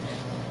wrong.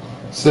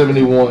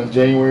 71,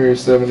 January of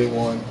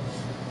 71.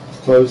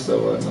 Close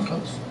though, wasn't it?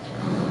 Close.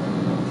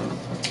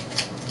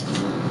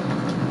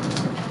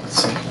 Let's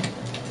see.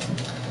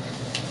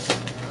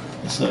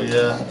 So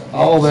yeah,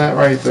 all that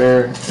right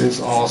there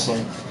is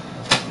awesome.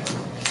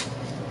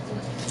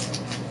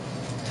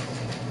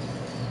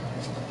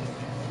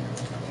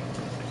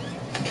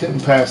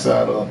 Couldn't pass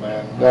that up,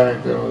 man. That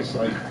right there was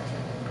like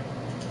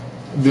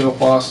Bill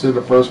Foster,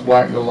 the first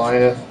Black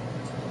Goliath.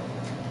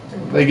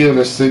 They give it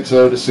a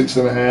 6.0 to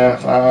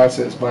 6.5. I'd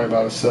say it's probably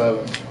about a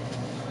 7.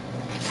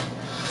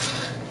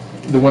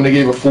 The one they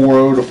gave a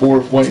 4.0 to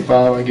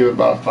 4.5, I give it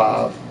about a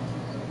 5.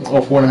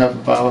 Or 4.5 to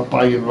 5, I'd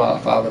probably give it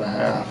about a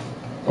 5.5.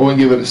 I wouldn't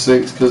give it a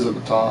 6 because of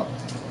the top.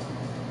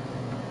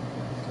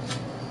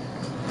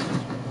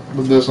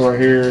 But this one right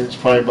here, it's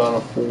probably about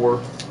a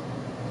 4.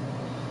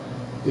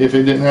 If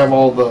it didn't have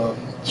all the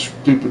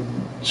stupid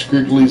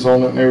scrigglies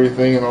on it and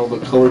everything, and all the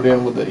colored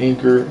in with the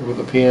inker, with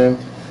the pen,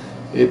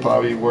 it'd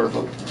probably be worth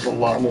a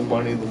lot more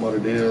money than what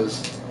it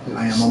is.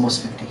 I am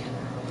almost 50.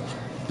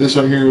 This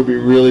right here would be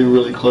really,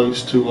 really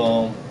close to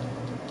I'm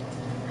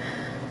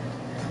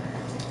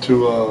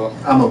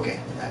okay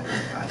with that.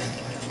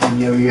 And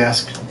you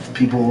ask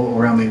people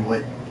around me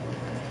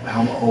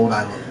how old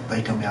I look.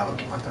 They tell me I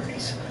look in my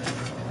 30s,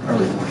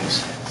 early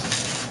 40s.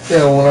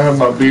 yeah, when I have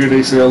my beard,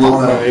 they say I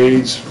look my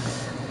age.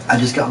 I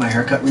just got my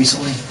hair cut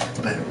recently,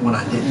 but when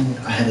I didn't,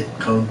 I had it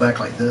combed back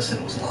like this, and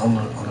it was long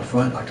on the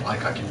front, like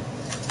I can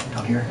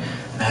down here.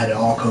 And I had it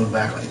all combed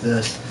back like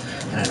this,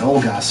 and an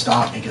old guy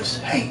stopped and he goes,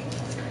 hey,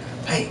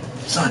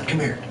 son, come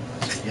here.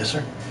 I said, yes,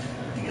 sir.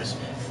 He goes,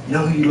 you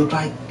know who you look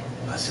like?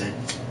 I said,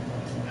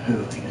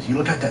 who? He goes, you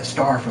look like that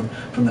star from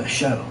that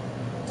show.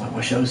 I went,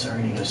 what show, sir?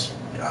 And he goes,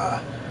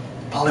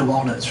 Polly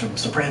Walnuts from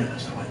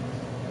Sopranos. I went,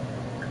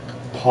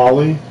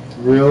 Polly?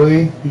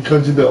 Really? You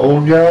called you the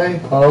old guy?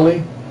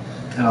 Polly?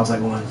 and I was like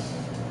going,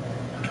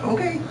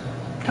 okay,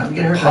 time to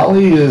get her cut.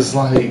 Polly is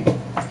like...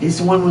 He's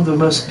the one with the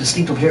most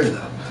distinctive hair,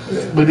 though.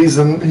 But he's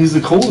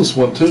the coolest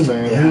one too,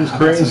 man. Yeah, He was I thought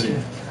so, crazy. too.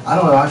 I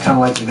don't know, I kind of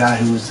like the guy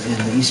who was in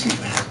the E Street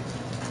Man.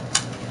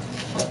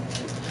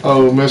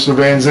 Oh, Mr.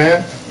 Van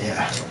Zant?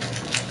 Yeah.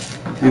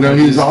 You know,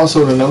 he's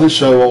also in another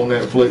show on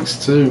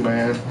Netflix too,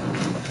 man. I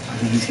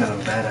think he's kind of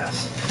a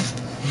badass.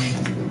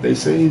 They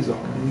say he's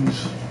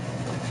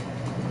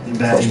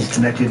He's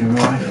connected in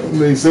real life.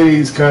 They say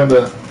he's kind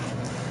of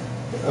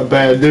a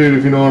bad dude,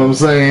 if you know what I'm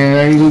saying.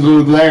 I ain't gonna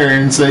go there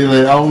and say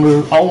that I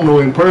don't know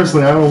him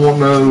personally. I don't want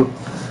no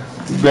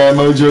bad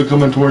mojo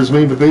coming towards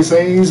me, but they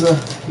say he's a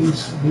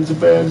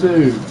bad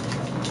dude.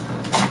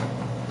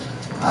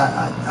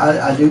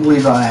 I do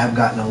believe I have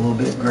gotten a little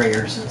bit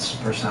grayer since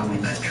the first time we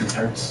met. Truth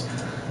hurts.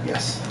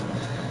 Yes.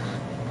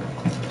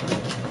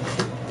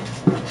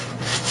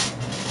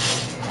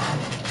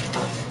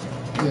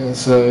 Yeah,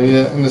 so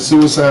yeah, and the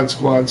Suicide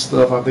Squad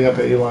stuff, I think I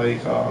paid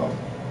like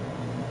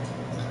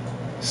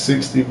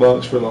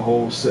 $60 for the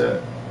whole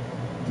set,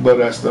 but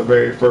that's the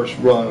very first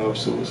run of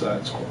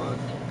Suicide Squad.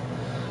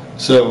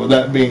 So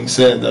that being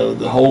said, though,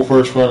 the whole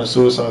first run of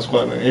Suicide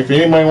Squad, if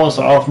anybody wants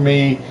to offer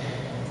me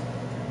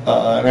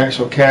an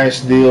actual cash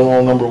deal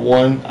on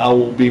 #1, I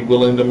will be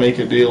willing to make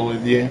a deal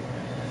with you.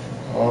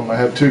 I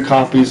have 2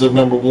 copies of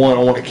 #1. I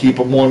want to keep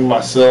one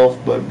myself,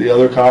 but the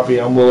other copy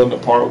I'm willing to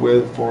part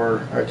with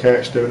for a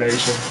cash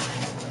donation.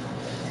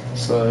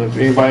 So if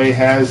anybody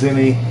has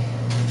anything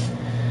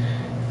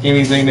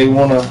they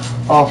want to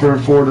offer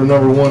for the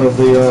 #1 of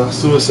the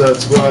Suicide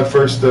Squad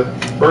first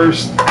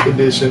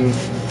edition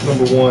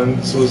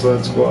 #1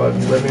 Suicide Squad,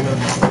 let me know.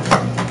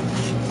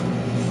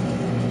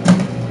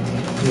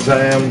 Because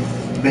I am.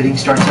 Bidding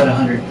starts at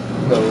 100.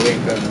 No, it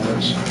ain't that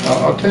much.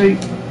 I'll take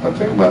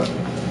about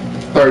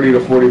 $30 to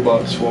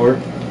 $40 for it.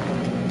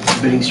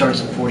 Bidding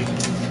starts at 40.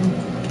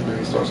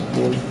 Bidding starts at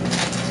 40.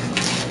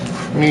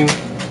 I mean,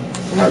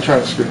 I'm not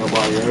trying to screw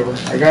nobody over.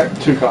 I got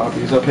 2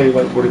 copies. I paid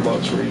like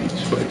 $40 for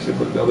each,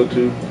 basically. The other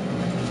 2,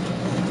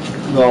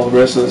 all the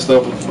rest of the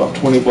stuff was about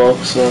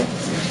 $20. So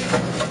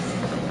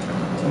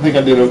I think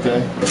I did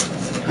okay. I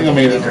think I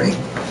made it. Great. I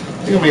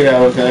think I made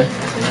out okay.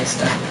 It's a nice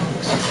stack of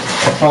comics.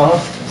 Huh?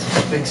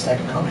 It's a big stack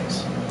of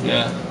comics.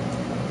 Yeah.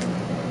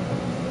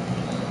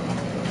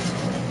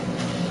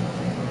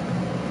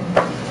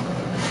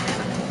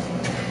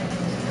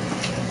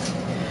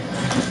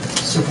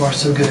 So far,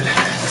 so good.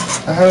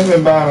 I haven't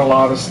been buying a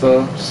lot of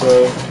stuff,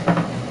 so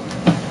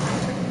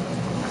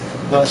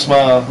that's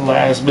my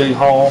last big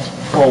haul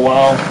for a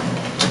while.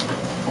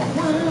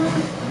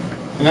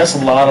 And that's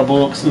a lot of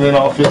books, and it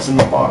all fits in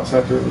the box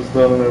after it was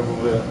done and over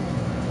with.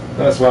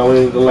 That's why I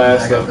waited the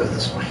last I stuff. gotta go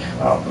this way.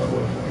 I don't know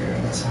what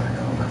That's how I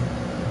go.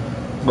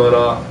 But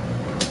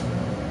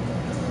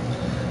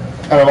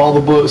out of all the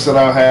books that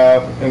I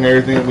have and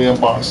everything that we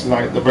unboxed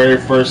tonight, the very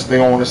first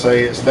thing I want to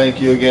say is thank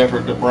you again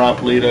to Brian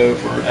Pulido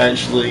for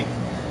actually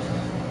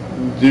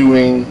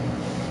doing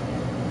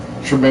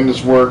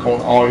tremendous work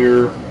on all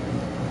your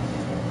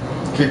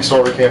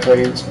Kickstarter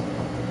campaigns.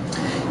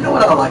 You know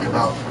what I like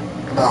about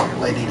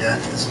Lady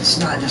Death is it's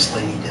not just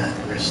Lady Death.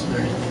 It's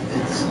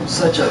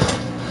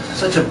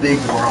such a big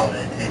world,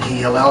 and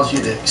he allows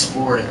you to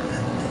explore it,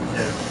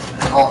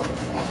 and all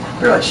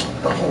pretty much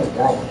the whole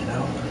world.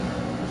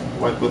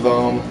 Like with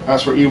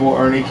that's where Evil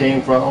Ernie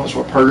came from. That's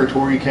where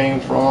Purgatory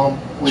came from.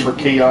 That's where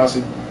Chaos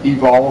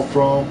evolved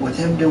from. With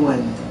him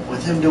doing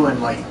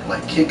like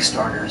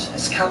Kickstarters,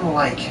 it's kind of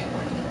like,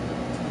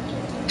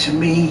 to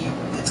me,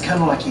 it's kind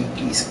of like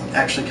he's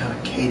actually kind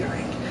of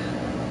catering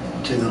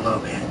to the low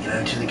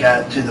man, to the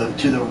guy, to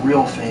the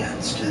real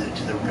fans, to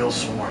the real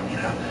swarm,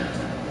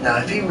 Now,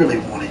 if he really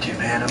wanted to,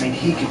 man, I mean,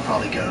 he could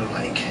probably go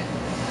like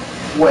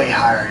way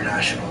higher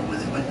national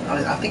with it, but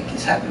I think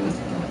he's happy with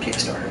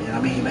Kickstarter. I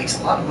mean, he makes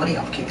a lot of money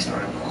off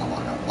Kickstarter,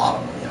 a lot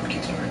of money off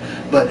Kickstarter.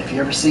 But if you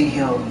ever see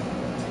him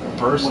in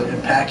person,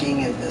 when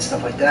packing and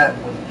stuff like that,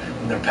 when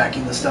they're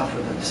packing the stuff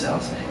for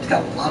themselves, he's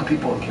got a lot of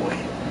people employed.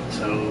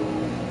 So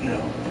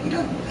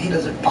he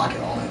doesn't pocket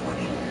all that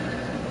money.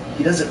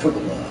 He does it for the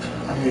love.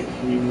 I mean,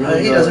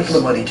 he does it for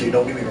the money too.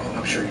 Don't get me wrong.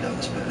 I'm sure he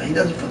does, but he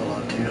does it for the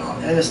love too.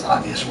 And it's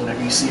obvious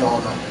whenever you see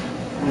all the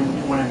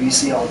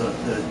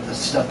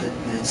stuff, the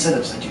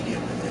incentives that you get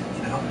with it.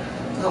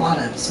 There's a lot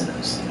of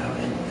incentives. And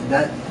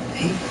that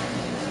he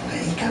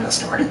kind of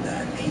started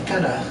that. He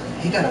kind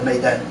of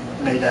made that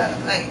a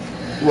thing.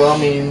 Well, I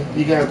mean,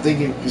 you got to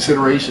think in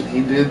consideration.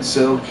 He did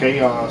sell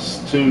Chaos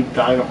to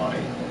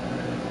Dynamite.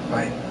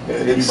 Right.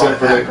 Except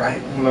for that,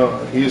 right?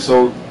 No, he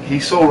sold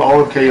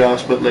all of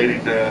Chaos but Lady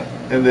Death,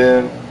 and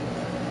then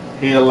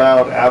he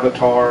allowed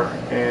Avatar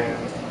and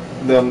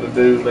them to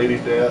do Lady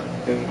Death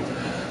in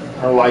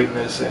her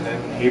likeness, and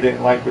then he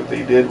didn't like what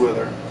they did with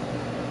her,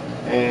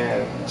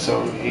 and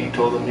so he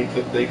told them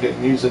they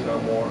couldn't use it no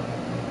more.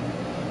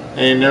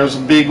 And there was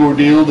a big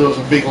ordeal. There was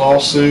a big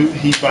lawsuit.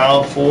 He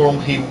filed for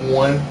him. He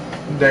won.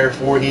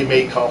 Therefore, he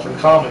made Coffin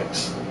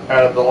Comics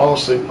out of the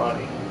lawsuit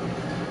money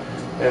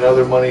and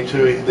other money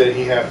too that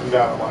he had from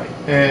Dynamite.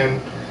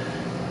 And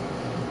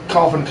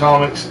Coffin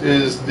Comics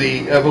is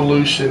the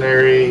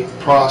evolutionary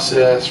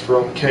process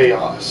from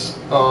Chaos.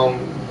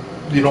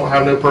 You don't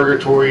have no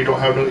Purgatory, you don't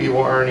have no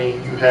Evil Ernie,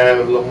 you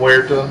have La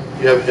Muerta,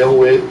 you have Hell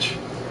Witch,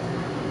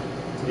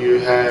 you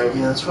have...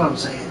 Yeah, that's what I'm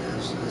saying.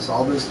 There's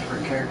all those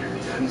different characters.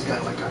 He's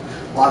got like a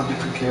lot of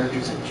different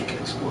characters that you can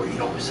explore. You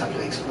don't just have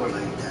to explore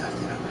Lady Death,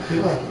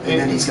 Yeah. And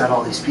then he's got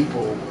all these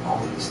people, all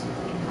these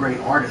great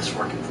artists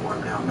working for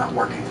him now. Not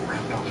working for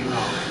him, don't get me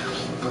wrong,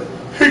 but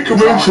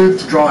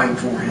drawing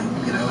for him,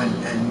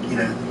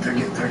 and they're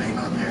getting their name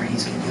out there.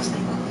 He's getting his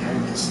name out there,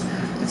 and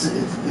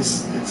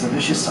it's a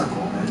vicious cycle,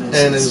 man.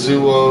 And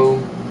Zuo,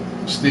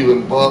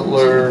 Stephen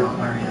Butler,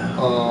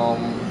 yeah.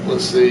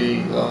 let's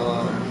see,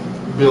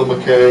 Bill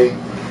McKay.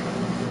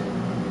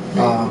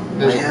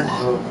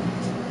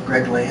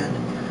 Greg Land.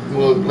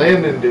 Well,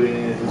 Land didn't do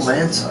any of his.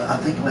 I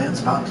think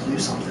Land's about to do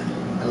something.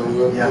 I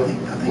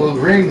think. Well,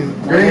 Greg's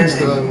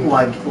done.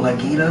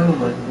 Laguino.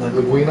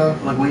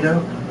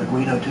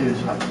 Guino too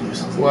is about to do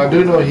something. Well, I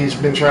do know he's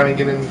been trying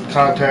to get in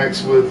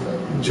contacts with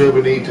Joe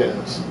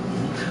Benitez.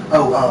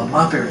 Oh,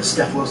 my favorite is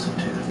Steph Wilson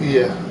too.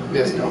 Yeah.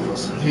 Steph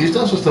Wilson. He's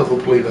done some stuff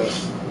with Pulido.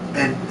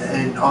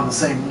 And on the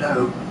same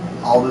note,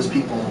 all those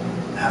people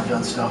have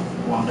done stuff.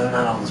 Well, no,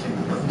 not all those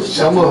people, but Some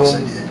Steph of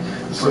Wilson them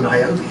did for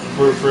Niobe.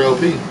 For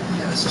LP.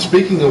 Yes.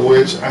 Speaking of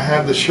which, I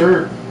have the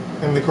shirt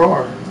in the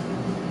car.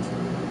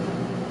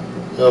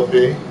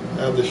 LP, I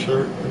have the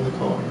shirt in the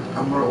car.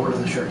 I'm gonna order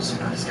the shirt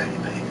soon. I just gotta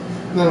get paid.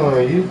 No,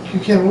 you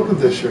can't order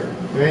this shirt.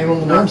 It ain't on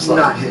the website.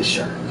 Not his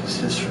shirt, because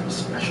his shirt is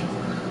special.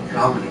 But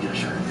I'm gonna get a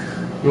shirt.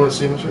 You want to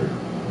see my shirt?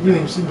 You didn't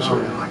even see my I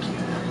shirt. really like you. You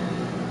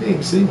didn't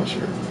even see my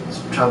shirt.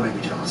 So trying to make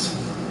me jealous.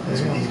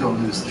 He's gonna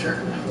lose the shirt.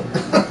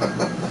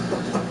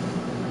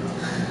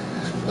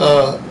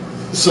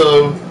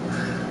 So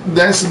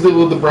that's the deal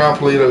with the Brian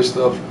Pulido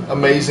stuff.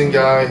 Amazing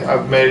guy.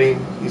 I've met him.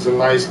 He's a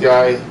nice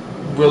guy.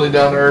 Really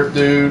down to earth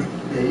dude.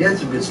 Yeah, he had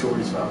some good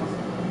stories about him.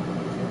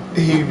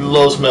 He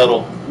loves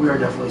metal. We are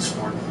definitely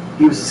sworn.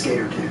 He was a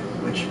skater too,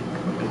 which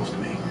appeals to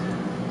me.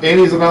 And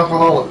he's an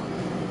alcoholic.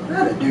 I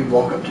had a dude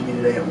walk up to me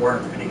today at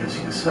work, and he goes,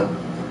 "So,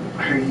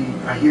 I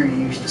hear you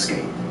used to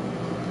skate."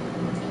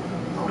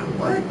 I went,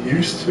 "What?"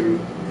 Used to.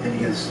 And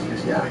he goes,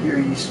 "Yeah, I hear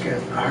you used to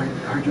skate. I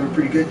heard you were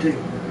pretty good too."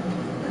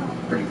 Yeah,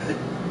 pretty good.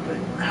 But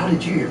how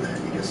did you hear that?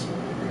 He goes,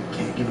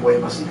 "Can't give away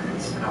my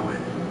secrets." And I went,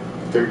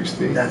 Dirty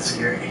Steve. "That's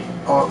scary."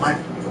 Oh,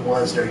 it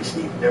was Dirty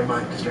Steve. Never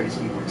mind, because Dirty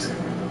Steve works there.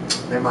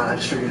 Never mind, I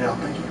just figured it out.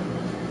 Thank you.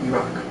 You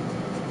rock.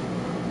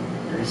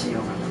 Dirty Steve.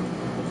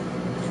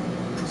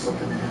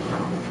 Something in him. I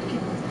don't know if you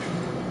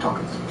keep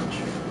talking so much.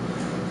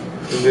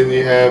 And then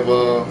you have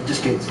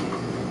Just kidding, Steve.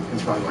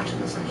 He's probably watching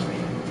this actually.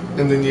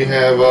 and then you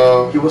have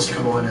He wants to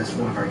come on as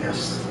one of our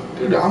guests.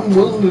 dude, I'm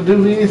willing to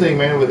do anything,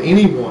 man, with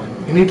anyone,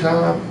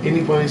 anytime,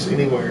 any place,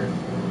 anywhere.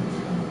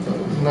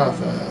 Not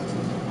that.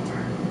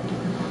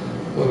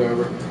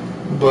 Whatever.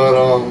 But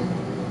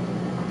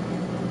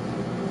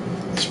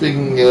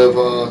speaking of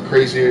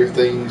crazier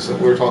things that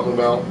we're talking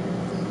about,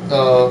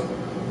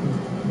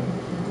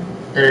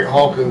 Eric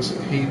Hawkins,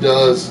 he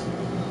does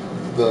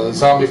the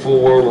Zombie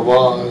Full World of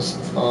Oz.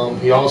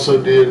 He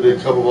also did a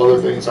couple of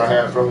other things I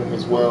have from him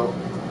as well.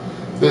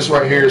 This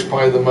right here is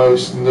probably the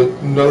most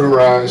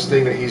notarized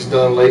thing that he's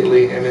done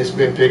lately, and it's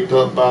been picked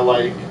up by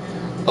like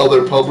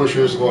other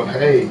publishers going,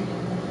 hey,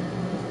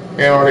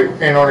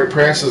 Antarctic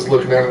Press is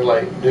looking at it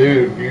like,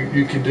 dude,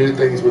 you can do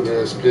things with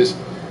this, because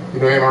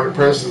Antarctic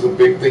Press is a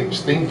big thing with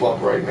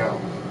steampunk right now.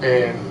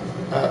 And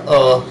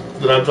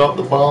did I drop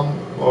the bomb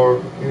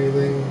or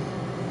anything?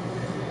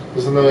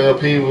 Because I know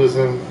LP was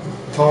in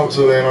talks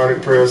with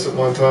Antarctic Press at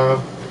one time.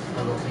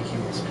 I don't think he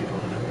wants people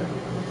to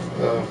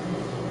know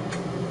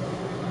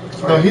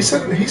that. No, he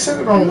said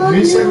it on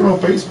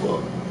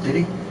Facebook. Did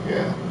he?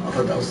 Yeah. I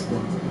thought that was the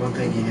one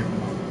thing he didn't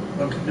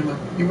want. Okay,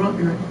 you're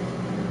right.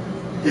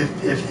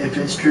 If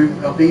it's true,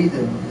 LP,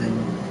 then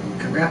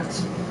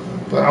congrats.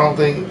 But I don't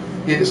think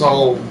it's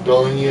all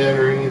done yet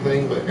or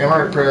anything. But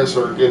Antarctic Press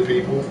are good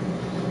people.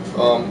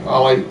 I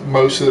like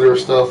most of their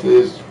stuff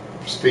is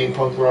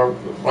steampunk,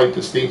 like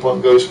the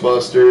Steampunk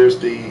Ghostbusters.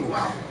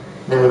 Wow.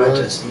 Remember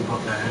that?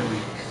 Steampunk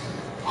Dynamic.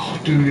 Oh,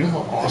 dude, you know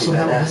how awesome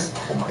that was?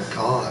 Badass. Oh my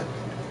god.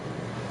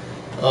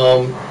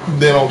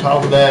 Then on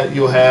top of that,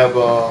 you'll have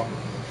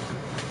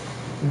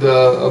the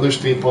other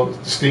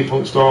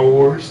steampunk Star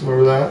Wars.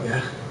 Remember that?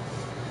 Yeah.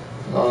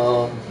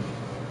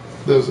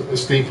 There's a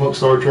steampunk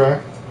Star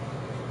Trek.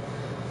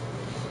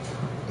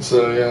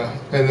 So yeah,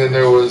 and then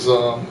there was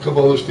a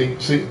couple other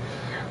See,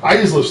 I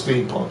just love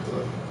steampunk though.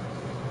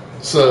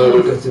 I'm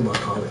gonna go So through my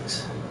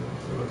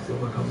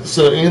comics.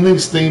 so anything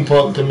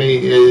steampunk to me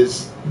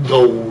is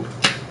gold.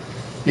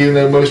 Even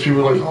though most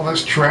people are like, oh,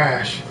 that's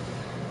trash.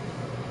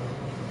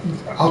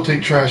 I'll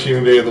take trash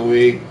any day of the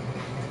week.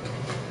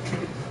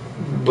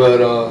 But I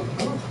don't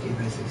think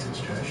anybody thinks it's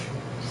trash.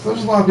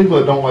 there's a lot of people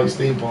that don't like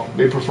steampunk.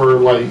 They prefer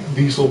like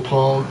diesel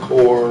punk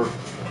or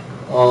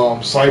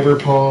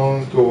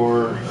cyberpunk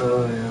or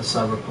Oh yeah,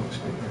 Cyberpunk's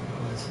big.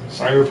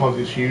 cyberpunk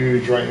is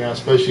huge right now,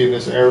 especially in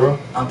this era.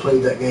 I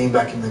played that game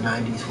back in the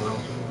 '90s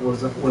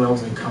when I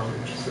was in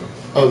college. So.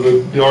 Oh,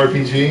 the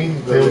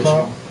RPG, The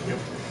tabletop. original. Yep.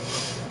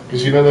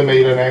 Because they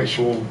made an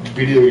actual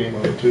video game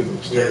of it too. That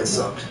was Yeah, it terrible.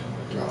 sucked.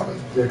 God.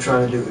 They're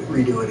trying to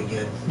redo it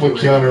again. With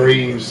Keanu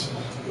Reeves.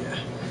 Yeah.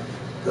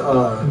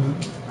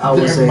 I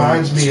would That say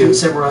reminds me Street of-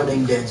 Samurai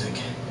named Danzig.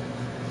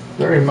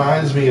 That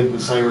reminds me of the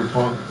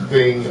cyberpunk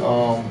thing.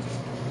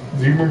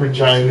 Do you remember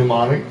Giant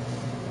Mnemonic?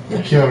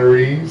 Yeah. Keanu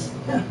Reeves.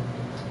 Yeah.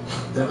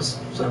 That was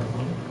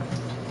Cyberpunk.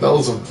 That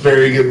was a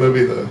very good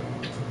movie though.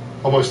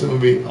 I watched the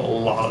movie a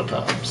lot of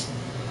times.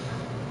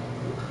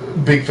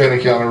 Big fan of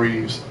Keanu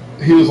Reeves.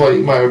 He was like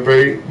my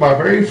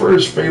very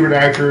first favorite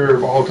actor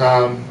of all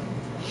time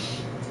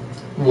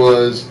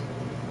was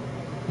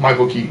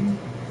Michael Keaton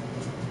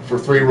for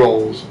 3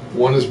 roles.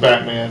 One is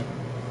Batman.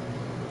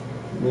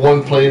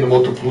 One playing the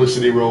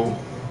multiplicity role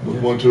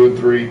with 1, 2, and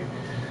 3,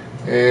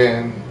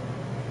 and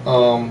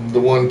the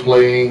one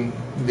playing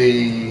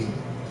the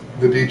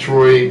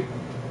Detroit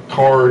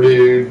car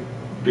dude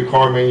the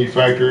car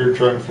manufacturer,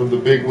 trying from the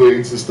big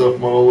wigs and stuff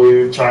from all the way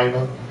to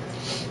China.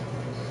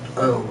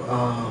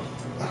 Oh,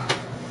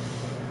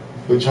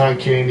 With John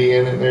Candy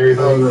in it and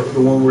everything. oh,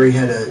 the one where he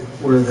had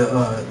where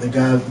the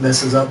guy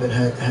messes up and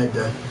had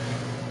to.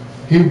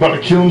 He was about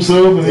to kill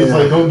himself, and he's Yeah.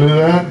 like, "Don't do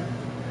that."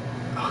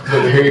 Oh,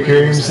 Let the hair what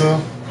carry was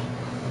himself.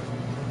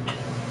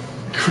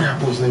 Crap,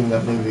 what was the name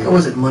of that movie? That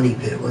wasn't Money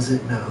Pit, was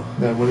it? No.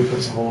 No, when he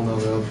puts a whole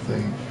nother other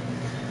thing.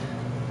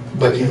 I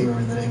But can't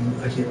remember the name.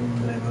 I can't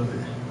remember the name of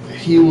it.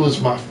 he was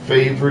my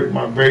favorite,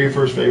 my very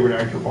first favorite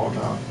actor of all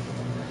time.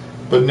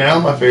 But now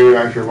my favorite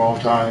actor of all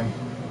time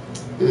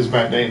is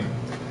Matt Damon.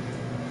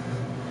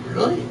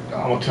 Really?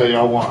 I'm gonna tell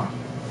y'all why.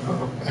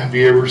 Oh. Have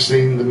you ever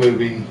seen the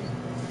movie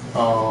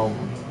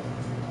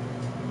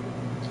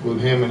with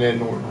him and Ed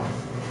Norton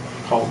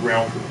called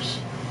Rounders?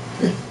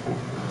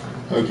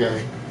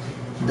 Okay.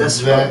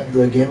 That's that.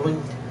 the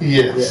gambling.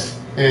 Yes.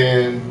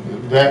 And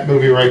that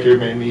movie right there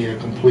made me a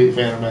complete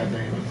fan of Matt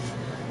Damon.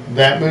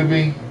 That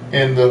movie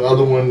and the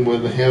other one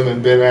with him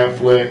and Ben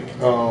Affleck.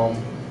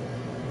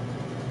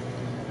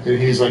 And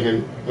he's like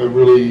a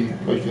really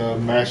like a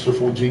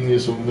masterful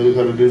genius who knows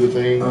how to do the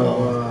thing.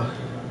 God.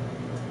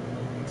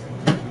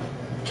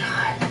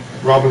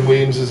 Robin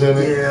Williams is in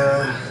it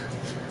Yeah.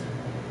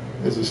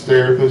 as a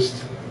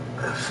therapist.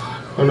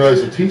 Fuck. Oh no,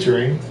 as a teacher,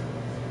 ain't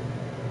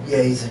he?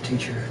 Yeah, he's a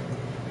teacher.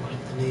 What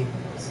the name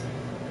is?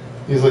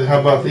 He's like, how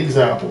about these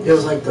apples? It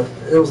was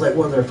like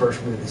one of their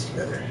first movies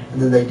together,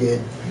 and then they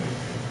did.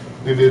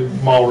 They did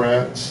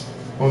Mallrats.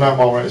 Well, not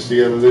Mallrats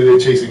together. They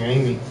did Chasing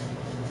Amy.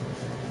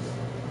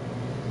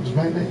 Was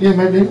Matt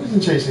Damon was in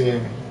Chasing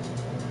Amy.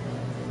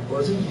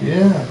 Was he?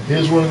 Yeah, he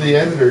was one of the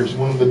editors,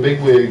 one of the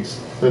bigwigs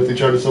that they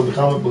tried to sell the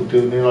comic book to,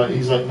 and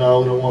he's like, no,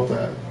 we don't want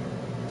that.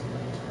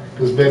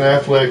 Because Ben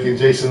Affleck and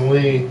Jason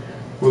Lee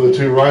were the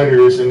two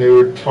writers, and they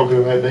were talking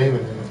to Matt Damon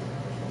in it.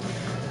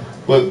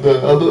 But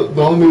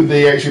the only movie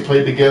they actually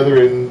played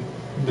together in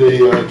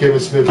the Kevin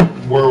Smith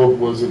world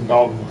was in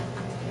Dogma.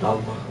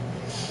 Dogma.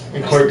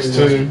 And Clerks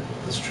 2.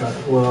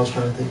 What I was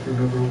trying to think.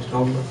 Remember was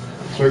Dogma.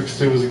 Clerks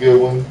 2 was a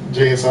good one.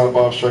 Jay and Silent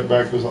Bob Strike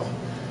Back was on.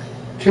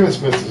 Kevin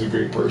Smith is a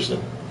great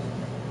person.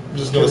 I'm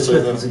just going to say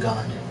Smith that. is a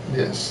god.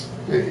 Yes.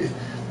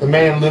 The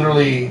man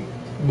literally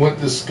went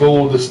to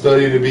school to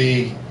study to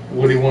be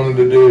what he wanted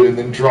to do and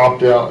then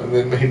dropped out and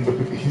then made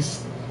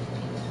movies.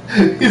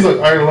 He's like,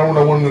 I learned what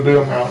I wanted to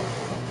do, I'm out.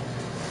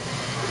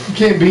 You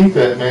can't beat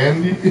that,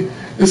 man.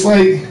 It's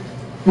like,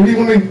 what do you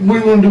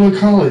want to do in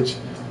college?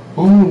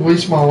 Well, I'm going to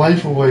waste my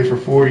life away for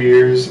 4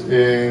 years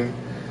and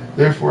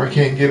therefore I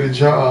can't get a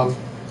job.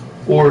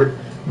 Or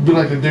be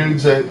like the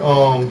dudes that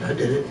I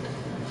did it.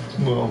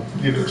 well,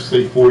 you didn't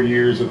stay 4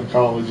 years in a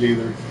college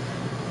either.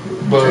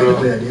 But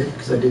Technically, I did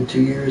because I did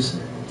 2 years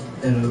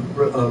in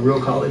a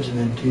real college and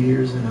then 2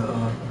 years in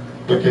a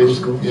technical vacation,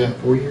 school. yeah.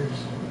 4 years.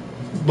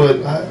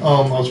 But I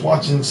was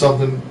watching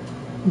something,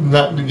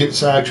 not to get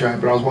sidetracked,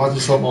 but I was watching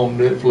something on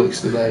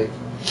Netflix today.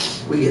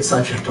 We get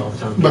sidetracked all the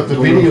time. But the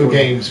video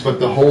games, but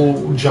the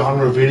whole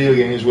genre of video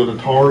games with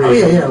Atari. Oh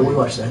yeah, we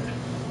watched that.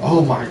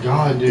 Oh my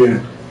God, dude!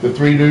 Yeah. The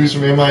three dudes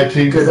from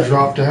MIT that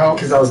dropped out.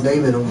 Because I was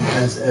naming them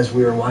as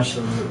we were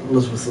watching them.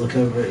 Elizabeth was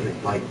looking over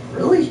it like,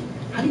 really?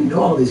 How do you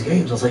know all these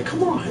games? I was like,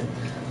 come on,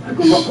 I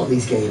grew up on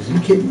these games. Are you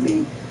kidding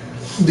me?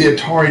 The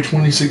Atari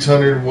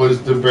 2600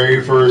 was the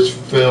very first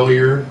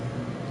failure.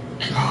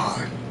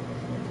 God,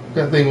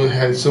 that thing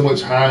had so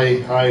much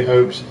high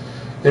hopes.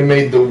 It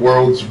made the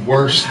world's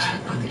worst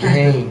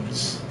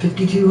games.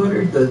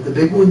 5200, the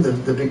big one,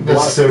 the big block.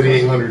 That's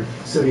 7800.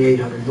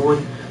 7800, the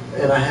one,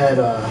 and I had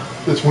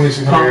The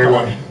 2600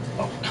 one.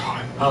 Oh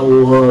God, I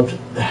loved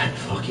that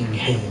fucking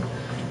game.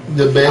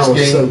 the best I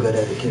was game. so good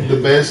at it, kid.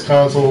 The best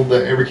console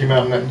that ever came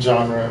out in that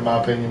genre, in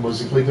my opinion, was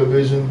the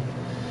ColecoVision.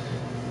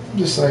 I'm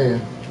just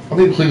saying. I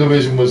think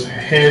ColecoVision was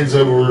heads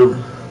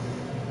over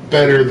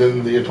better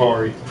than the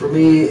Atari. For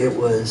me, it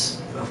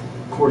was, of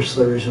course,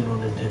 the original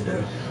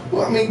Nintendo.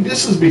 Well, I mean,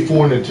 this is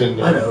before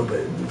Nintendo. I know,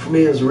 but for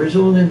me, it was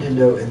original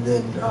Nintendo and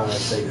then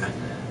Sega.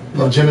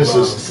 The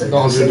Genesis.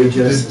 Sega, Sega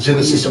Genesis. We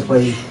Genesis. used to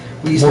play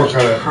Mortal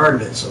Kombat.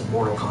 tournaments of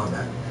Mortal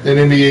Kombat. And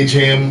NBA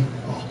Jam.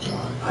 Oh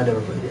God. I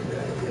never played it.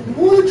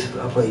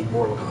 What? I played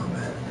Mortal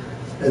Kombat.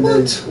 And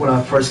What? then when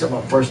I first got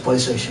my first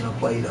PlayStation, I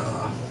played,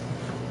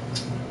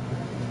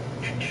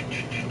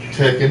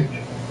 Tekken.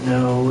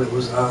 no, it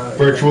was,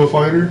 Virtua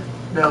Fighter.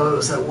 no, it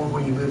was that one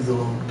where you move the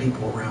little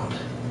people around.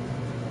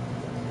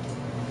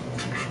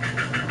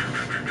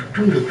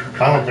 What is it?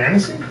 Final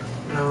Fantasy?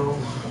 No.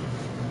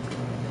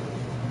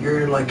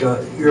 You're in like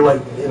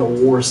in a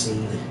war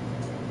scene.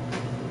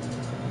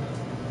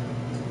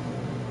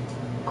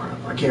 Crap,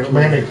 I can't remember.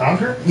 Command and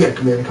Conquer? Yeah,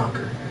 Command and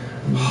Conquer.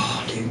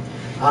 Oh, dude,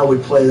 I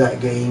would play that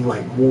game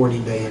like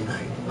morning, day, and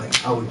night.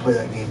 Like I would play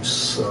that game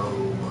so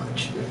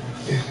much.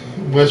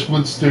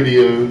 Westwood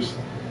Studios.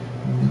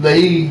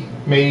 They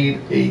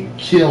made a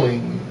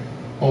killing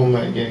on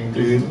that game,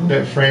 dude. Mhm.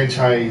 That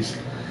franchise.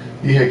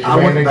 You had I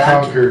went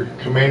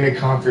Command and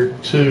Conquer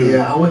 2.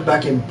 Yeah, I went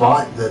back and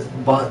bought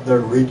the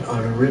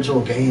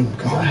original game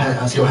because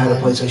I still had a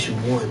PlayStation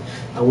 1.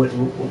 I went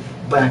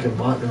back and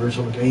bought the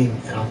original game,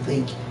 and I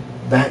think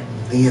back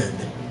then,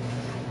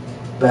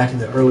 back in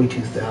the early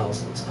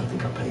 2000s, I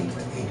think I paid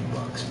like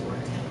 $80 for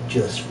it,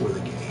 just for the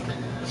game.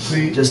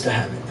 See, Just to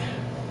have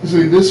it.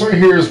 See, this right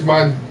here is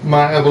my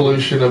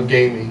evolution of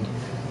gaming.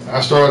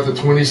 I started at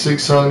the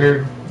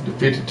 2600, the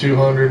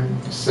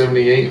 5200, the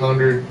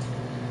 7800,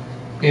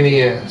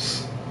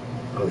 NES,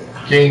 Oh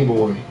yeah. Game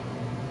Boy.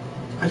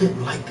 I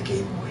didn't like the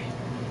Game Boy.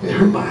 It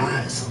hurt my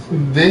eyes.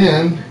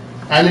 Then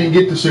I didn't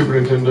get the Super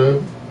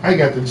Nintendo. I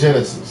got the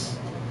Genesis.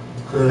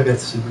 I got the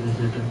Super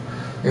Nintendo.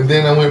 And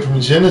then I went from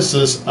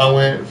Genesis. I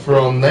went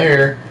from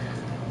there.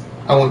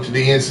 I went to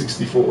the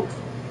N64.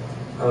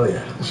 Oh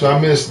yeah. So I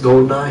missed.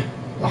 GoldenEye.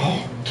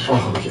 Oh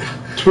Yeah.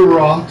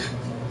 Turok.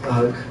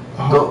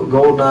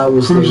 GoldenEye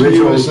was Cruise the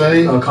original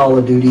USA. Call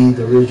of Duty,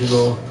 the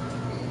original.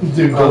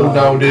 Dude,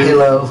 GoldenEye, dude.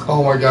 Halo.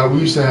 Oh my God, we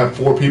used to have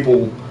 4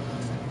 people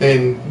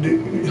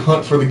and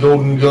hunt for the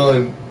golden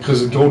gun,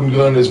 because the golden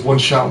gun is 1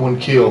 shot, 1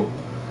 kill.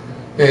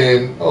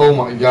 And oh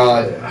my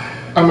God,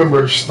 I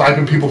remember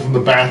sniping people from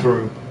the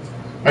bathroom.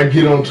 I'd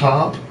get on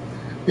top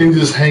and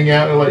just hang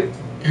out and like,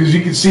 because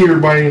you could see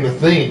everybody in the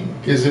thing,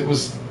 because it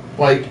was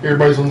like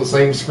everybody's on the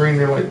same screen.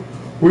 They're like,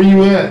 "Where are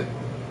you at?"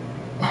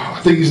 Oh,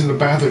 I think he's in the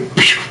bathroom.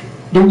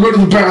 Don't go to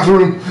the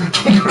bathroom.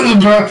 Don't go to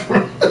the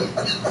bathroom.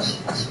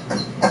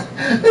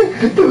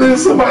 And then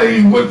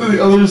somebody went to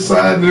the other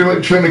side and they're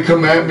like trying to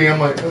come at me. I'm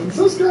like, is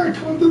this guy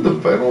coming through the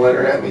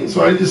ventilator at me?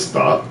 So I just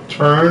stopped,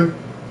 turned.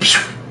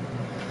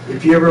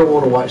 If you ever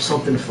want to watch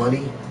something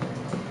funny,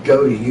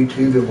 go to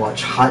YouTube and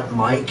watch hot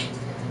mics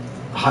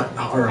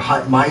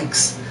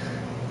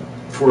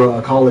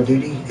for Call of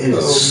Duty. It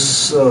is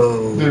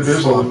so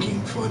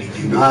fucking funny,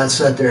 dude. I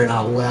sat there and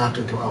I laughed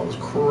until I was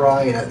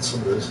crying at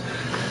some of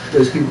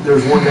those people.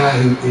 There's one guy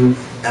who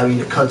I mean,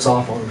 it cuts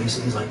off on him.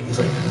 He's like,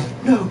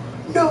 no,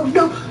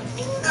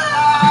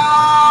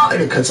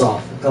 and it cuts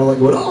off. And I'm like,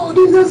 oh,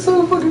 dude, that's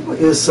so fucking funny.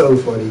 It's so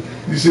funny.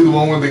 You see the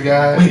one with the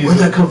guy? Wait, where'd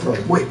that come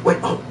from? Wait,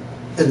 oh.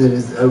 And then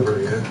it's over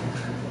again.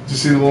 Did you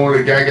see the one where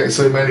the guy got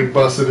so mad he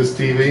busted his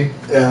TV?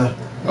 Yeah.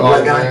 Oh,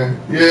 black guy? man.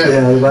 Yeah.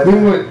 Yeah, the black He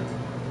guy. went,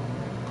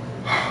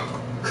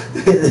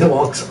 And then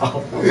walks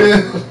off.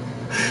 yeah.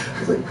 I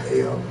was like,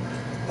 damn.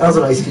 That was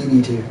a nice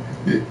TV, too.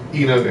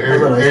 You know, That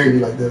was a nice TV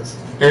like this.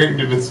 Eric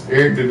did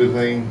the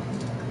thing.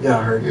 Yeah,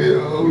 I heard. Yeah,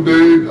 oh,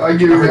 dude, I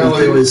give I him heard hell.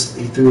 he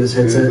threw his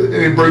headset. And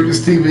he broke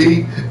his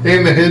TV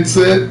and the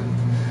headset.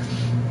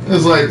 I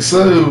was like,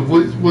 so,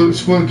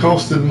 which one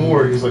costed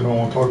more? He's like, I don't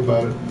want to talk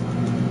about it.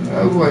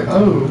 I was like,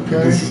 oh,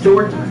 okay. Does he still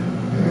work there?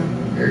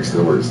 Yeah, Eric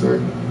still works there.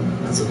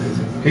 That's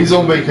amazing. He's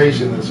on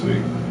vacation this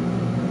week.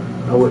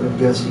 I wouldn't have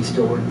guessed he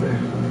still worked there.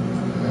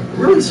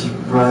 Really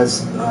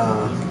surprised,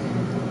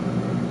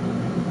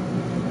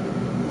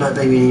 not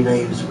naming any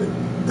names, but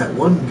that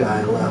one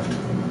guy left.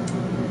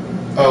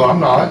 Oh, I'm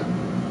not.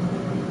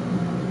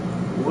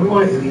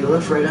 He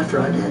left right after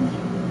I did.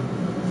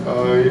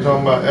 Are you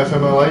talking about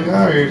FMLA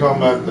guy, or are you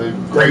talking about the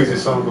crazy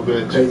son of a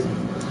bitch? Crazy.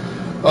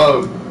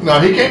 No,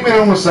 he came in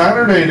on a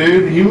Saturday,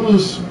 dude. He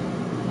was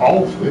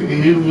off.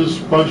 He was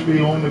supposed to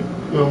be on the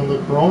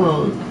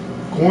Corona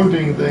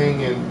quarantine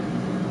thing, and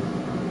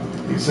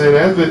he said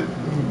F it.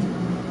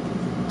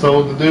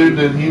 Told the dude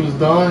that he was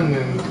done,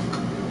 and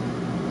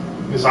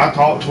because I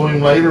talked to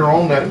him later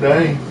on that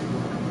day.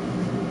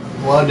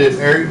 Well, I did.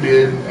 Eric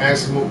did, and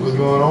asked him what was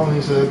going on.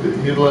 He said that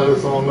he'd let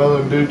us all know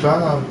in due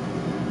time.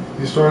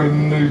 He started a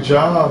new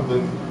job,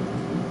 and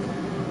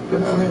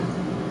Good for him.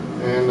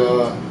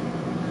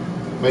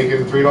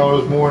 Making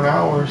 $3 more an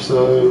hour.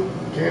 So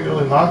can't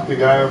really knock the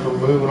guy from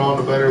moving on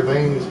to better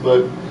things.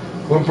 But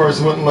one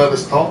person wouldn't let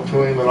us talk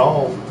to him at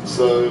all.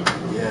 So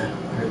Yeah,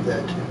 I heard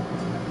that too.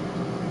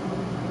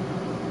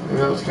 and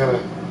that was kind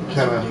of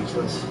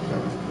Ridiculous.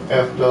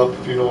 effed up,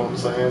 if you know what I'm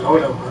saying. Oh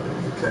no, I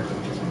know exactly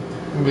what you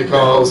mean. The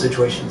whole Because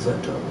situation's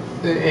that tough.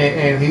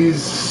 and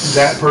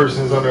that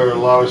person's under a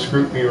lot of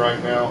scrutiny right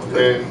now,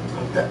 and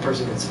That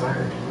person gets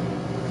fired.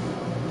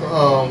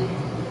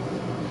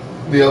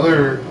 the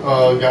other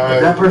guy.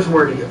 If that person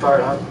were to get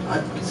fired,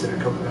 I'd consider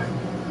coming back.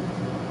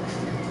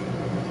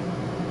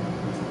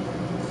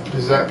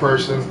 Is that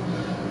person?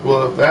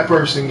 Well, if that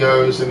person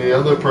goes, then the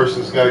other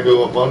person's got to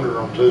go up under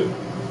them too.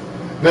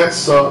 That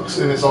sucks,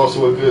 and it's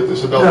also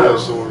it's a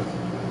double-edged sword.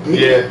 D?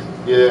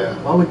 Yeah.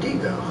 Why would D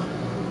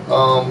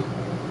go?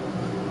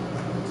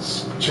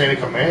 Chain of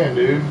command,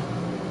 dude.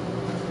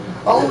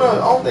 I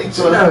don't think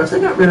so. No, if they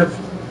got rid of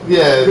D,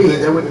 Yeah,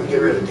 they wouldn't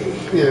get rid of D.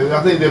 yeah.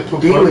 I think they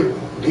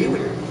D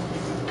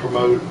would.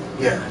 promote.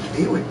 Yeah,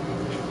 D would.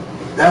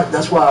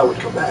 That's why I would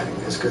come back.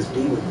 It's because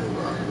D would move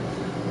on.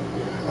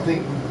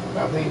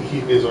 I think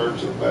he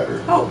deserves it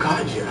better. Oh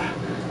God, yeah.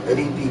 And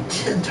he'd be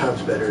 10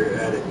 times better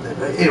at it.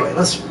 Anyway,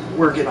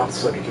 we're getting off the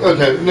subject here.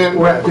 Okay, then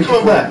We're at we'll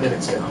come 54 back.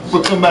 minutes now.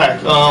 We'll come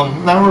back.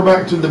 Now we're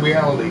back to the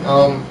reality.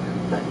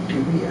 Back to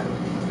reality.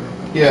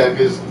 Yeah,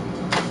 because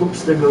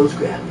Oops, there goes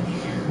gravity.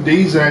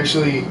 D's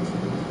actually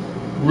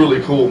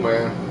really cool,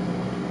 man.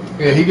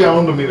 Yeah, he got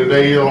on to me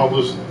today. He thought I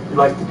was, You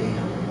like the D?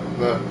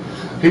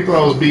 he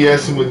thought I was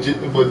BSing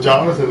with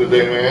Jonathan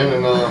today, man,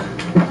 and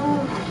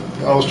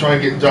I was trying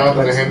to get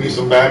Jonathan to hand me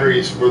some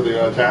batteries for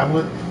the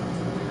tablet.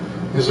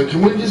 He's like,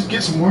 can we just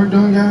get some work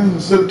done, guys,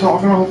 instead of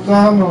talking all the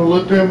time? And I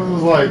looked at him and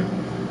was like,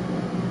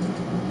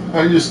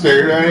 I just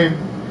stared at him.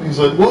 He's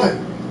like, what?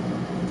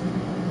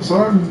 So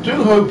I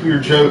do hope you're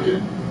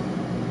joking.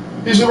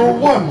 He said, or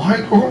what,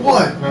 Mike, or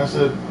what? And I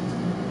said,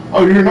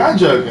 oh, you're not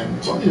joking.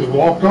 So he just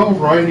walked off,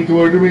 right? And he came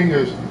over to me and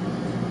goes,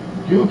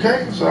 you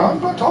okay? I said,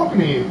 I'm not talking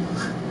to you.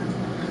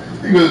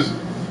 He goes,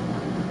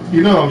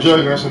 you know I'm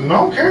joking. I said, no, I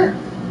don't care.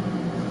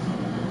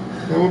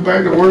 I went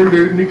back to work,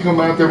 dude, and he come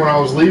out there when I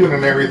was leaving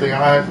and everything.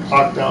 I had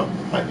clocked out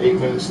like 8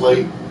 minutes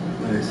late.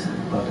 Nice.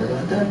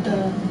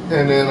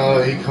 And then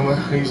he come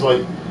out, he's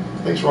like,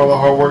 thanks for all the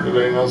hard work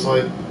today. And I was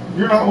like,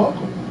 you're not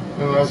welcome.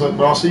 And I was like,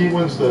 but I'll see you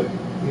Wednesday.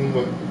 And he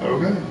went,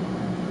 okay.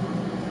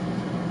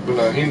 But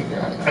no,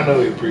 I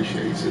know he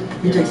appreciates it.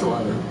 He takes a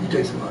lot of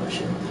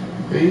shit.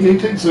 He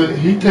takes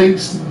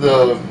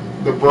the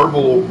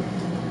verbal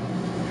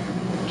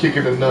kick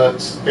in the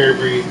nuts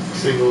every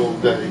single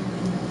day.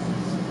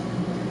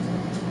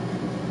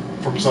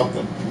 From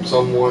something, from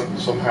someone,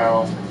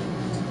 somehow.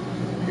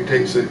 He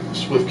takes a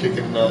swift kick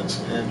in the nuts.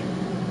 And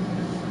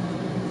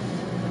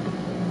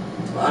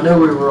I know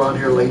we were on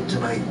here late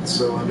tonight,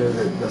 so I know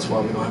that's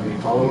why we don't have any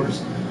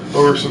followers.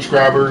 Or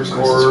subscribers,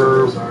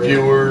 or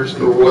viewers,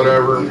 or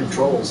whatever. Even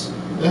trolls.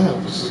 Yeah,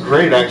 this is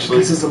great, actually.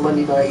 This is a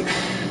Monday night.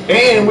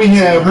 And we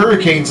have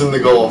hurricanes in the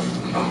Gulf.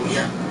 Oh,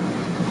 yeah.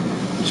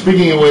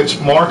 Speaking of which,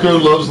 Marco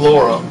loves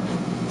Laura.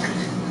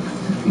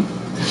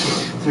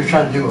 They're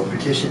trying to do a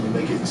petition to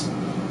make it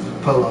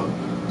Polo.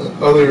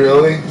 Oh, they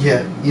really?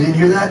 Yeah, you didn't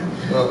hear that?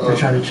 Uh-uh. They're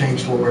trying to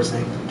change Laura's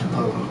name to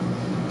Polo.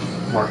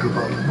 Marco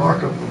Polo.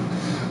 Marco.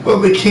 Well,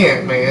 they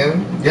can't,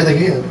 man. Yeah, they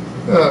can.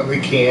 They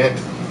can't.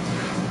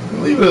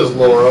 Leave it as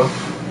Laura.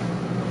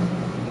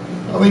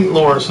 I think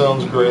Laura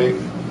sounds great.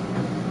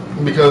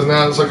 Because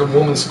now it's like a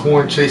woman's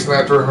corn chasing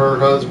after her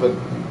husband.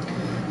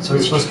 So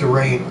it's supposed to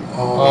rain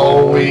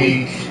all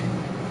week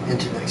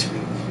into next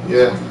week.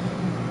 Yeah.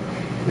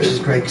 Which is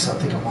great because I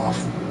think I'm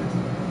off.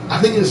 I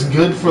think it's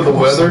good for the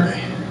weather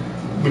Sunday.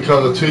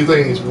 because of two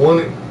things. One,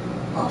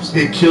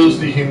 it kills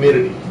the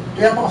humidity.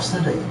 Yeah, I'm off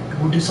Sunday.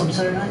 We'll do something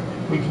Saturday night?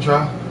 We can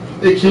try.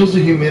 It kills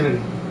the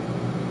humidity.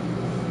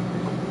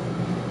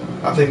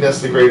 I think that's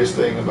the greatest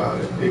thing about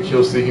it. It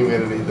kills the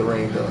humidity. The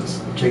rain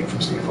does. Jake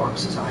from State Farm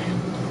says hi.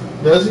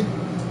 Does he?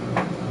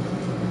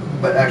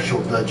 But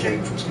the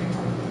Jake from State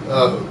Farm.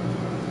 Oh.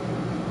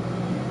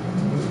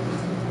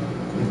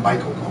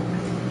 Michael called me.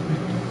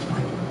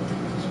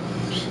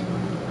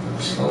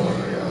 Oh,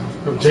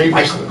 yeah.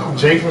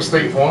 Jake from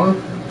State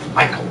Farm?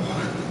 Michael.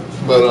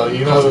 But,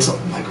 you know.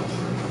 Michael.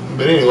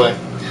 But anyway.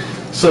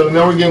 So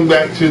now we're getting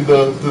back to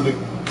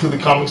the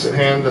comics at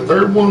hand. The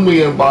third one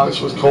we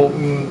unboxed was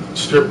Colton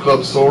Strip Club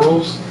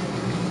Sorrels.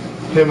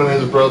 Him and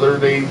his brother,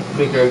 they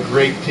make a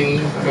great team,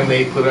 and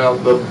they put out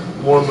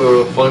one of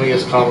the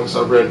funniest comics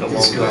I've read in a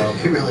long time.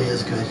 It really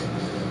is good.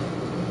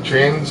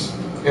 Trans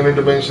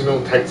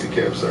interdimensional taxi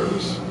cab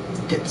service.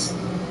 Tits.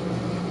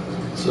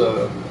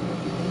 So.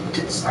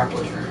 Tits, our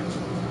pleasure.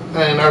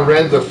 And I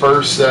read the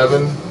first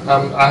 7.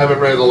 I haven't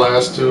read the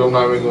last 2. I'm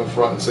not even going to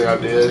front and say I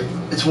did.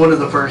 It's one of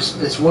the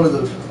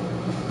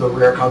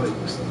rare comic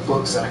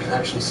books that I can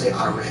actually say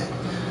I read.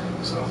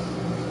 So.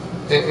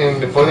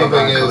 And the funny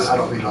thing is, I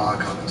don't read a lot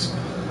of comics.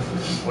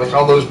 Like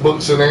all those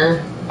books in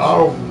there,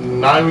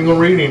 I'm not even going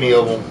to read any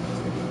of them.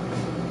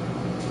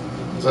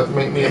 Does that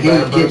make me a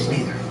bad person?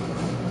 Neither.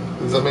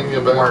 Does that make me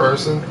a bad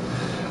person?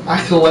 I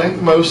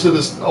collect most of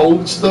this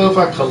old stuff.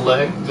 I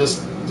collect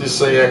just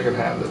say I can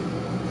have it.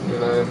 You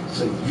know.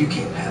 So you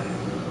can't have it.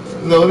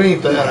 No, it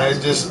ain't that. Yeah.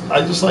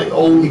 I just like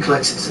old. You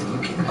collect it, so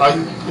you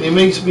can't. It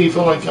makes me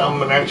feel like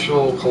I'm an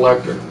actual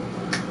collector.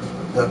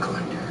 The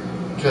collector.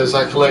 Because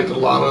I collect a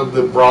lot of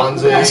the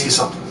Bronze Age. Let me ask you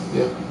something.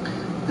 Yeah.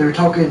 They were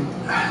talking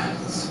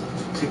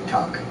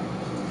TikTok.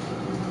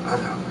 I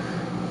know.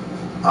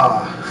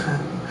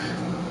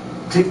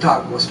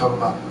 TikTok was talking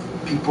about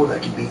people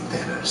that can beat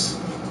Thanos,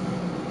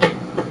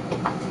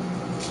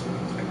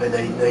 and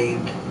they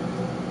named.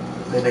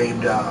 They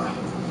named a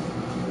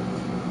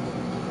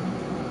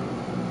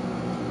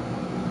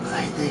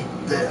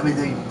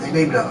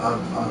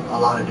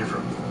lot of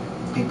different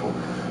people,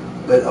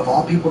 but of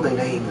all people they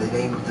named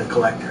the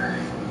Collector.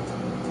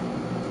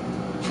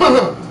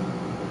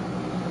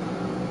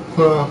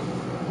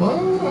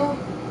 Well.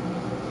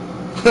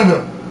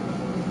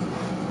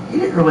 He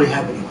didn't really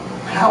have any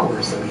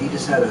powers though. He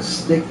just had a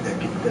stick that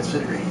could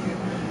disintegrate you.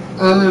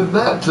 And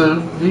that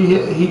too,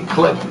 he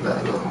collected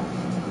that though.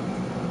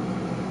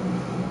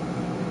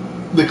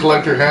 The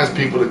Collector has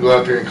people that go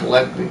out there and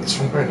collect things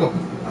from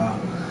him.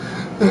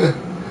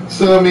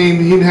 So, I mean,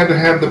 he'd have to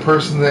have the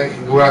person that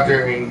can go out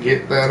there and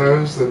get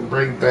Thanos and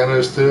bring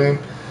Thanos to him.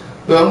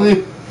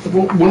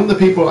 One of the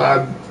people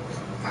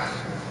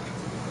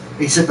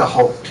he said the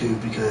Hulk too,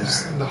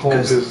 because the Hulk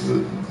is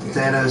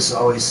Thanos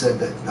always said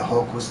that the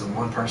Hulk was the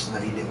one person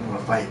that he didn't want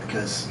to fight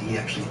because he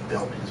actually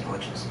felt his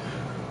punches.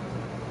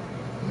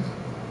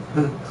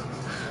 So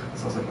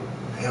I was like,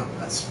 damn,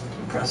 that's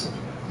impressive.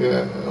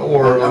 Yeah,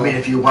 or I mean,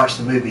 if you watch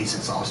the movies,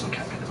 it's also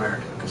Captain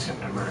America, because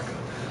Captain America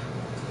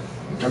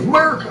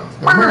America,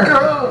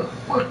 America,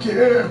 fuck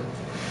yeah.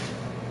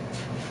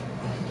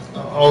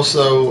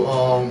 Also,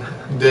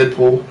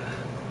 Deadpool.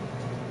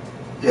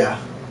 Yeah.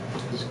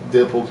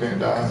 Deadpool can't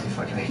die. He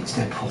fucking hates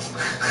Deadpool.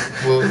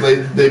 Well,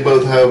 they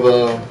both have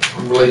a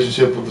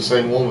relationship with the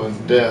same woman,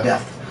 Death.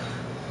 Death.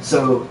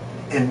 So,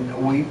 and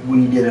we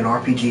did an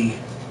RPG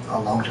a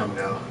long time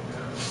ago,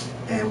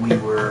 and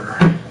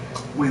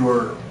we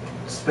were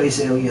space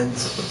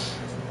aliens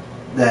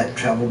that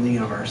traveled the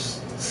universe.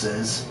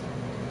 Says,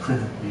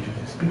 and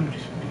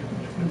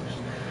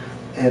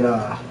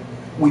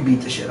we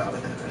beat the shit out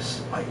of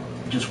Thanos. Like,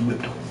 just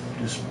whipped him.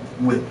 Just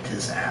whipped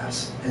his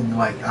ass. And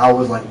like, I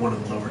was like one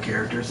of the lower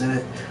characters in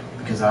it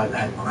because I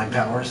had mind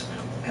powers,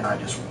 and I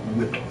just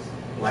whipped him.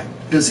 Like,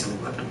 physically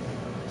whipped him.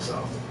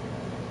 So,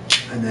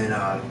 and then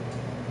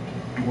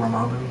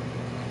Dormammu,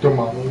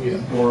 Yeah.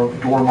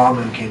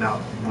 Dormammu came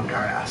out and whipped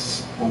our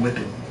ass. Or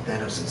whipping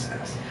Thanos'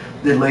 ass.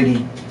 Then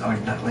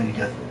not Lady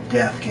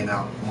Death came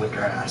out and whipped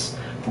our ass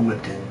for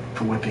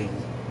whipping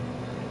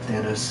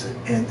Thanos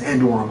and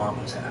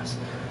Dormammu's ass.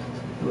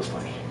 It was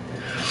funny.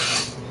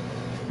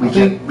 We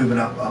kept moving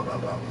up. I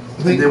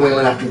think and then we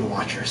went after the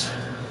Watchers.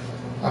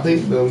 I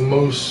think the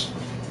most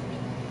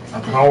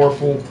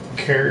powerful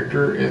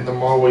character in the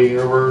Marvel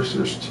Universe,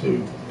 there's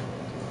two.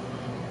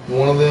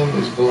 One of them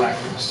is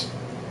Galactus.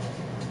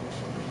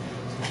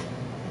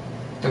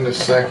 And the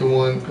second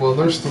one, well,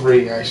 there's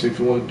three actually, if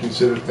you want to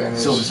consider Thanos.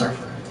 Silver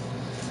Surfer.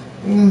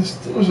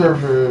 Silver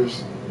Surfer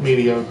is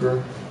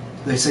mediocre.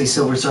 They say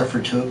Silver Surfer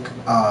took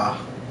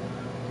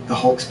the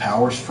Hulk's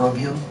powers from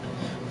him,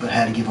 but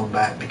had to give them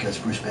back because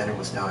Bruce Banner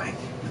was dying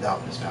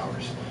without his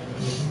powers.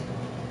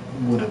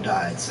 Would have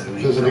died, so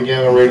because of the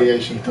gamma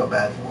radiation. He felt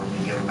bad for him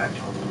and gave him back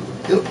to him.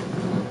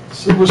 Yep.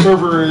 Silver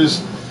Surfer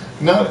is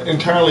not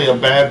entirely a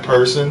bad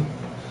person,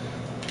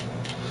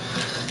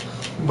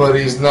 but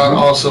he's not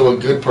also a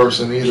good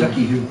person either.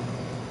 Chucky who?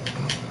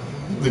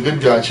 The good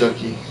guy,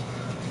 Chucky.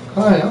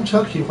 Hi, I'm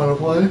Chucky, wanna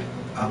play?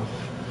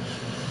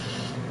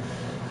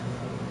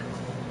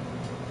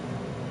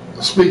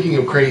 Speaking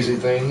of crazy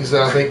things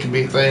that I think could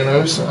beat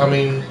Thanos, I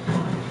mean,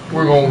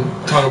 we're going to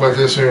talk about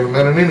this here in a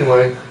minute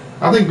anyway.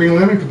 I think Green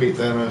Lantern could beat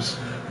Thanos.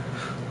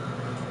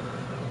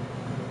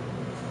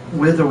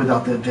 With or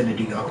without the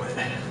Infinity Gauntlet?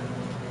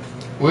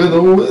 With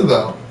or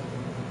without.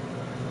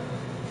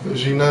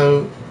 As you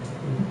know,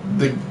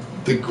 the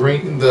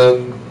Green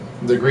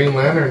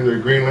Lantern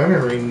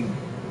ring,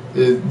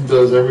 it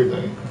does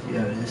everything.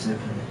 Yeah, it is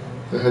infinite.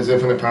 It has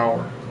infinite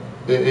power.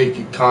 It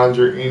can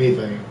conjure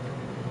anything.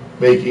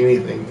 Make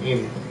anything.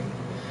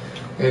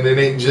 And it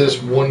ain't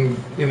just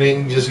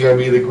gotta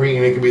be the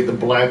green, it can be the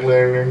black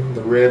lantern,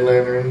 the red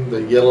lantern,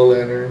 the yellow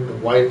lantern, the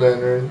white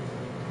lantern.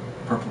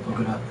 Purple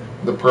polka dot.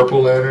 The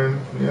purple lantern.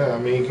 Yeah, I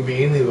mean, it can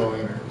be any of the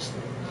lanterns.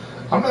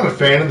 I'm not a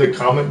fan of the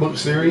comic book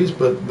series,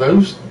 but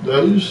those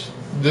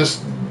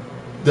just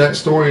that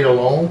story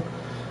alone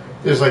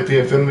is like the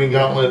Infinity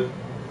Gauntlet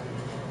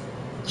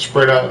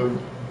spread out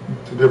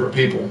to different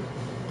people.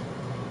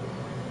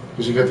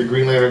 Because you got the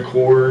Green Lantern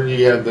Corps,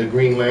 you have the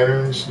Green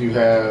Lanterns, you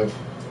have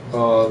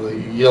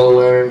the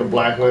Yellow Lantern, the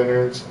Black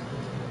Lanterns,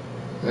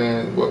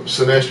 and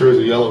Sinestro is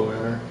a Yellow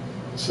Lantern.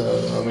 So,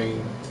 I mean,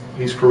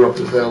 he's corrupt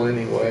as hell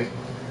anyway.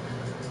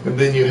 And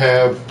then you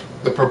have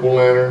the Purple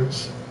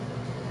Lanterns.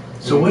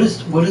 So what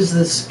is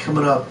this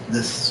coming up?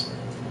 This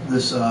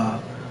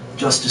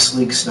Justice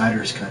League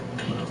Snyder's Cut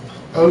coming up.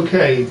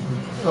 Okay,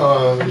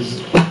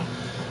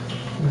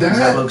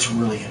 that looks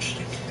really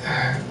interesting.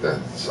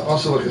 That's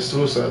also like a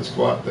Suicide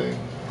Squad thing.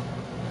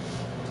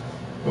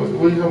 What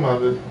are you talking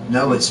about?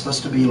 No, it's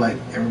supposed to be like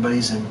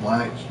everybody's in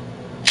black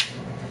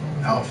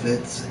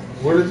outfits.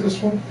 What is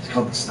this one? It's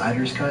called the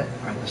Snyder's Cut,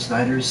 or the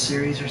Snyder's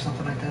series, or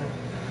something like that.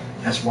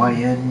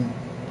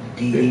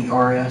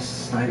 SYNDERS,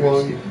 Snyder's.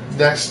 Well,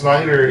 that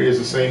Snyder is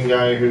the same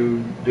guy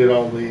who did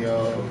all the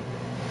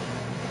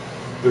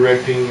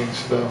directing and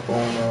stuff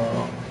on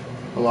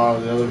a lot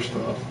of the other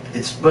stuff.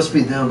 It's supposed to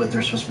be them, but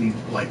they're supposed to be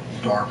like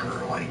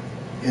darker. Like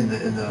in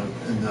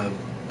the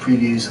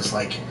previews, it's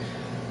like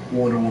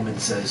Wonder Woman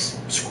says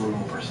 "screw"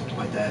 or something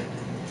like that.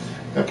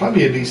 That'd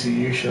probably be a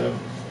DCU show.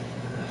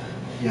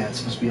 Yeah, it's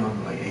supposed to be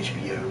on like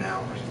HBO now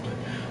or something.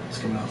 It's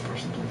coming out or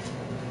something.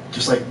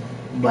 Just like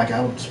Black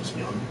Adam's supposed to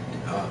be on.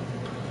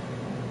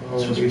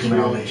 It's supposed to be coming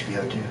out on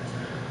HBO too.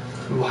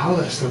 A lot of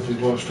that stuff is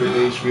going straight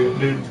to HBO,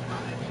 dude.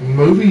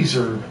 Movies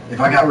are. If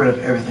I got rid of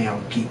everything, I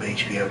would keep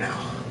HBO now.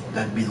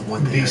 That'd be the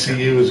one thing.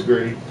 DCU is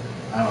great.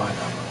 I don't like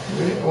that.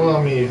 Yeah, well,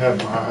 I mean, you have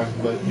mine,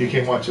 but you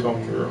can't watch it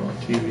on your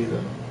TV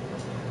though.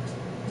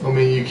 I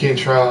mean, you can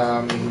try.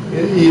 I mean,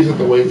 you just have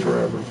to wait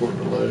forever for it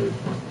to load.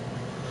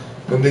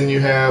 And then you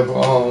have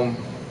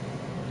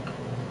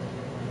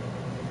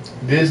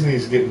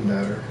Disney's getting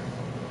better,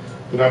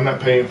 but I'm not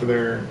paying for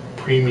their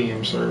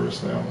premium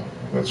service now.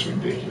 That's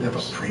ridiculous. They have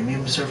a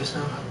premium service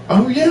now?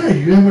 Oh yeah,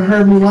 you haven't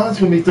heard Mulan's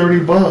gonna be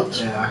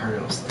 $30. Yeah, I heard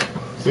it was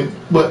 $30.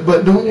 But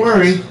don't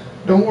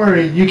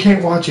worry, you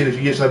can't watch it if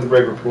you just have the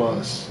regular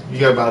plus. You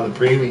gotta buy the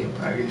premium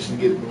package to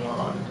get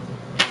Mulan.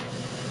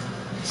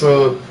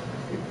 So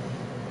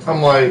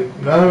I'm like,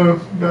 no,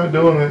 not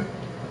doing it.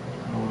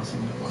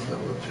 awesome.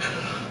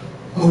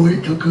 I'll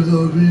wait till it goes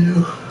on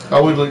video.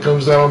 I wait till it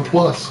comes down on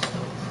Plus.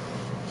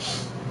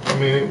 I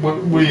mean,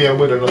 wait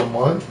another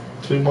month,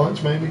 2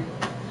 months maybe,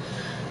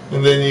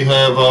 and then you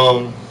have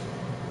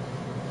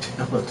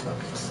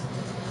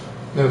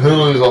and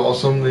Hulu's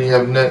awesome. Then you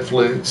have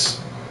Netflix,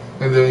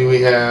 and then we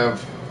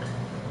have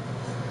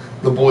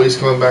The Boys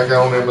coming back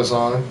out on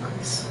Amazon.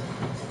 Nice.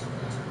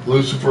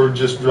 Lucifer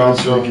just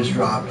dropped.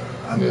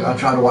 I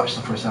tried to watch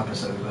the first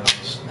episode, but I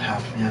was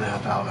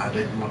half out. I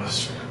didn't want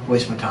to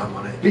waste my time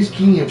on it. It's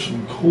getting up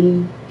some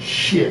cool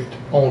shit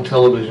on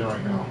television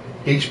right now.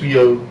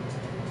 HBO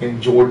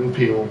and Jordan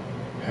Peele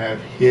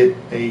have hit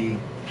a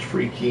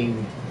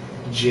freaking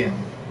gem.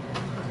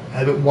 I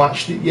haven't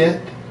watched it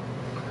yet,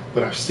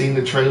 but I've seen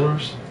the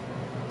trailers.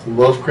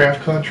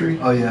 Lovecraft Country.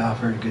 Oh yeah, I've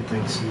heard good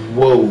things.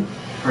 Whoa.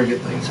 Heard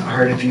good things. I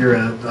heard if you're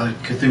a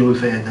Cthulhu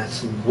fan,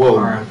 that's Whoa.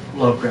 Or a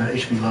Lovecraft,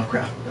 H.P.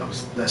 Lovecraft.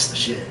 That's the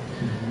shit.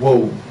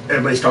 Whoa.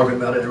 Everybody's talking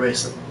about it.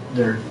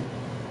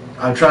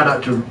 I try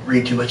not to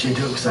read too much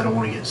into it because I don't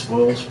want to get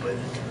spoils, but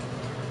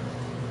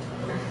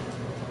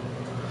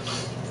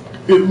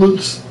It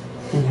looks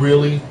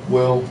really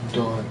well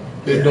done.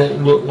 It Yeah.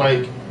 don't look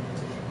like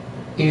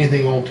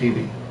anything on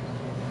TV.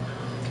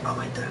 I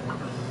like that.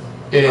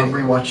 And I'm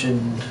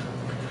rewatching.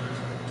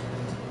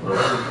 What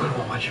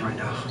am I watching right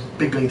now?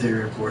 Big Bang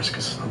Theory, of course,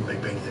 because I'm a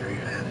Big Bang Theory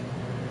fan.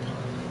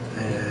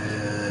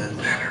 And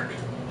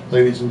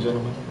ladies and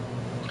gentlemen,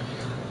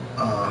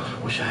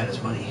 wish I had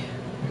his money.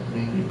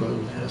 me and you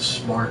both. His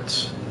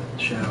smarts in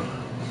the show.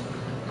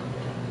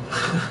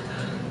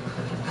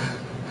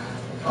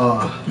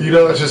 You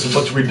know, that's just a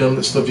bunch of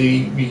redundant stuff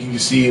you can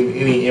see in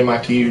any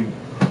MIT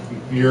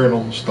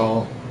urinal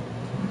stall.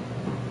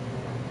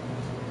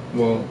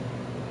 Well,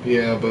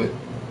 yeah, but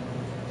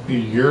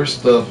your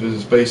stuff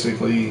is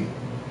basically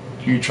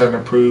you trying to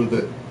prove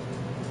that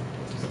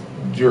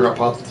your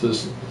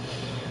hypothesis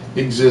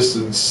exists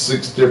in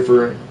 6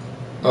 different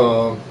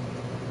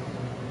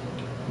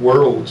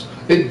worlds.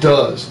 It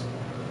does.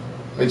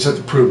 I just have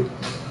to prove it.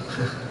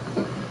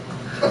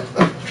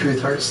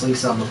 Truth hurts,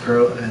 sleeps on the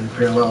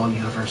parallel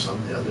universe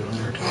on the other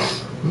nerd.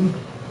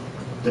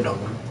 The no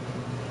one.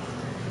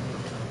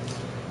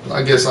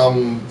 I guess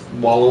I'm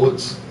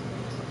Wallowitz.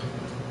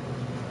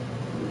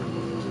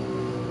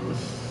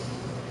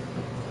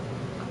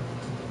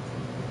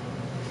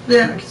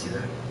 Yeah, I can see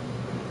that.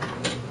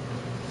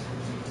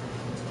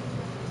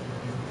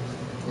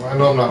 I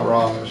know I'm not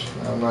Raj.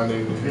 I'm not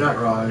even. You're not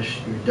Raj.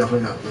 You're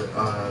definitely not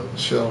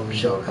Sheldon.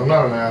 Sheldon. I'm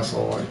not an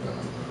asshole like that.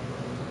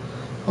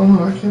 Oh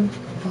no, I can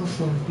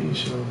possibly be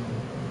Sheldon.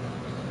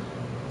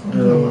 I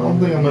don't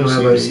think I'm you don't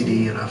have OCD.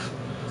 OCD enough.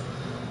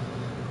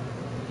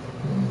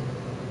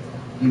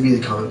 You'd be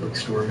the comic book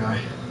store guy.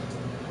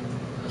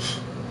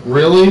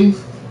 Really?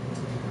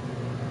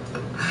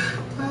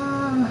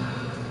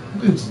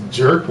 It's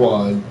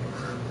jerkwad.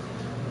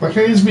 Why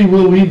can't it just be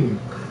Will Wheaton?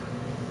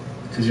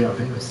 Because you're not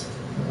famous.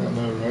 I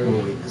know, right?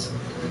 Will Wheaton is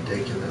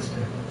ridiculous,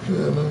 dude.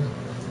 Yeah, I know.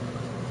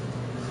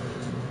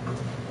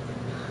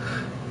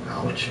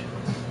 Ouch.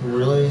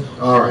 Really?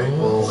 Alright,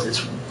 well,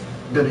 it's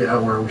been an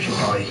hour. We should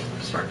probably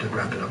start to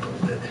wrap it up a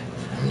little bit.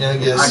 Yeah, I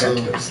guess I so. got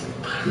to go to sleep.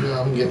 Yeah,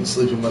 I'm getting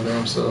sleepy my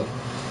damn self.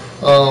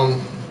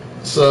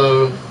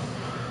 So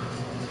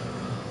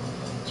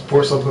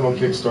support something on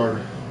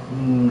Kickstarter.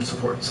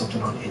 Support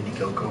something on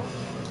Indiegogo.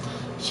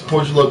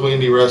 Support your local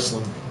indie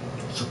wrestling.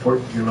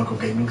 Support your local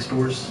gaming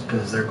stores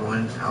because they're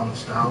going out of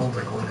style.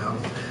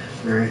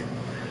 They're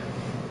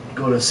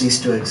going to cease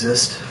to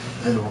exist,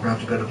 and we're going to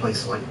have to go to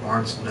places like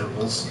Barnes and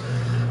Nobles,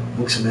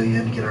 Books A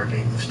Million to get our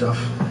gaming stuff.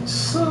 It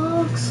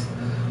sucks.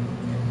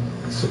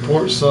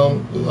 Support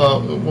some.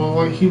 Well,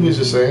 like he was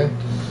just saying,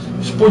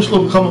 support your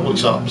local comic book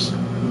shops.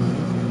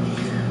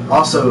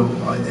 Also,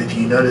 if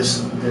you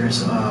notice,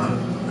 there's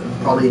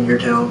probably in your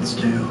towns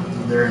too.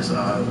 There's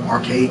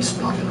arcades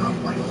popping up,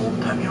 like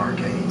old-timey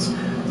arcades.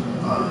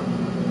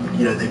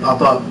 They pop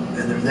up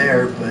and they're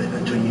there, but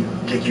until you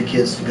take your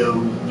kids to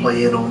go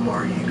play in them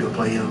or you go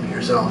play in them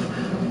yourself,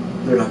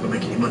 they're not going to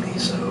make any money.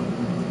 So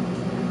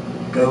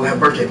go have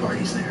birthday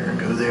parties there.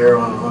 Go there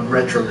on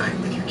retro night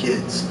with your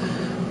kids.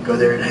 Go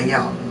there and hang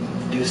out,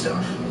 do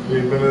stuff. Have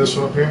you been to this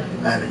one up here?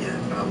 I haven't yet,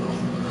 but I will.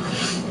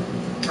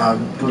 I'm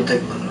going to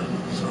take Luna,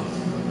 so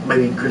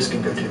maybe Chris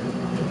can go too.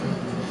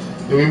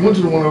 Yeah, we went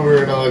to the one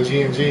over in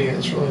G&G.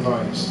 It's really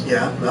nice.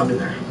 Yeah, I've been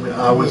there.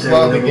 I went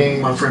there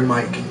whenever my friend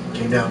Mike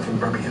came down from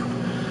Birmingham.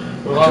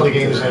 Well, a lot of the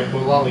games wouldn't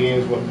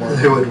work.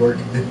 They would work.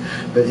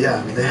 But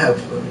yeah, I mean, they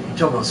have, you're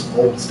talking about some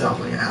old stuff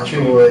like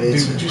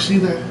Asteroids. Dude, did you see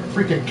that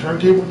freaking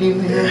turntable game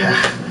they had? Yeah.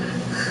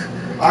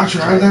 I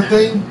tried that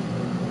thing.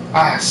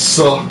 I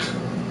sucked.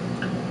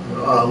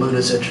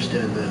 Luna's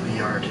interested in the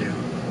VR too.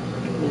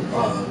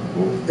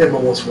 Emma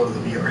wants one of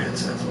the VR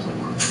headsets. I was like,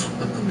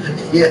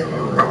 yeah,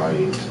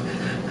 Right.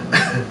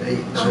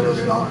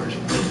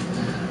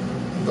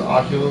 $800. The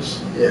Oculus?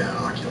 Yeah,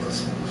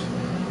 Oculus.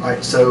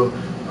 Alright, so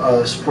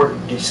support,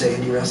 did you say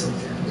indie wrestling?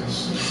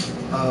 Yes.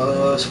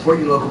 Support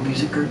your local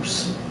music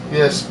groups.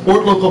 Yes,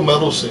 support local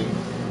metal scene.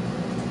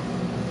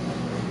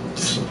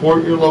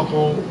 Support your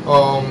local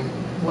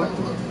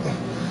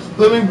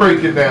Let me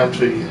break it down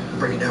to you.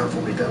 Break it down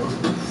for me, fellas.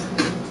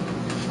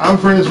 I'm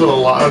friends with a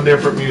lot of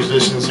different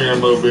musicians here in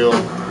Mobile.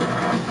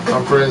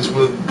 I'm friends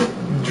with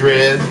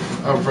Dread.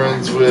 I'm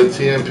friends with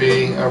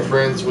TMP. I'm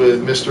friends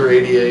with Mr.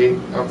 88.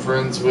 I'm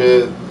friends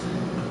with,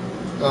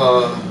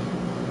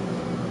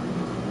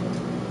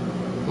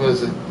 what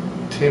is it?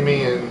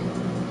 Timmy and,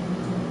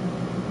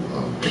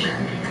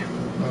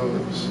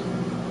 it's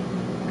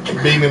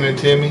Beeman and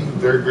Timmy.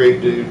 They're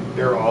great dude.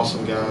 They're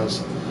awesome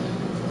guys.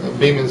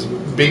 Beeman's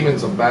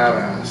a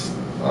badass.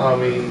 I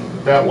mean,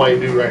 that white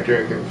dude right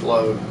there can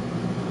float.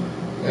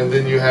 And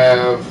then you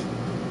have,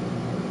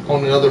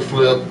 on the other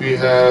flip, you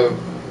have,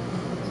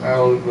 I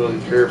don't really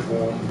care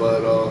for them,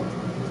 but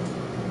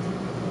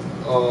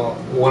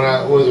when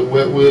I was at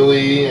Wet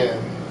Willie and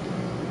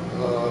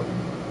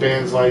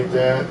bands like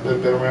that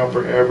that've been around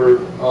forever.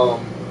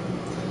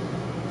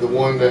 The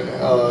one that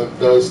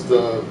does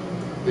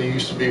they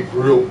used to be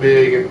real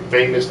big and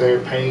famous there,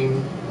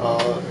 Pain,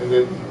 and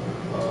then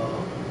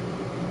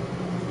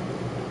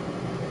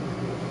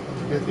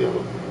forget the other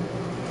one.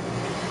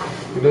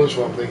 You know which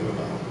one I'm thinking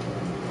about.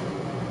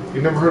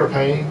 You never heard of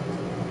Pain?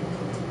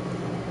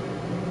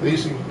 They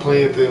used to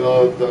play at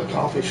the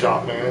coffee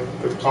shop, man,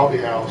 at the coffee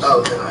house.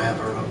 Oh, then I have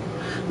heard of them.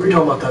 We were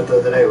talking about that the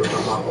other day. We were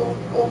talking about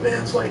old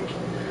bands like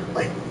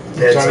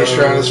Dead Johnny Zone,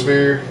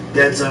 Stratosphere.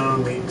 Dead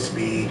Zone, Mutant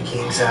Speed,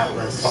 King's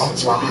Atlas, Vomit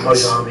Sloppy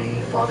Spots.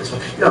 Bogami, Vomit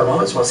Spots. You know,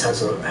 Vomit Spots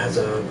has a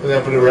And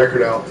they put a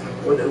record out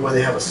where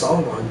they have a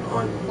song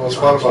on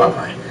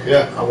Spotify.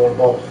 Yeah. I Want a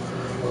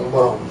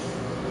Ball.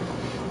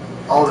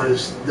 All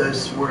those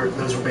were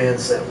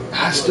bands that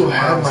I still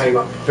have my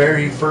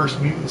very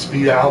first Mutant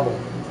Speed album.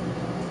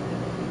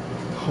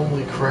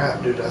 Holy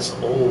crap, dude, that's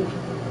old.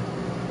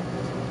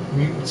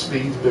 Mutant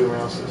Speed's been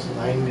around since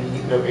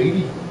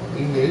 88.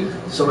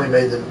 Somebody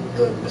made the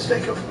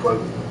mistake of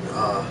quoting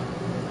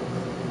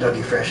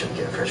Dougie Fresh and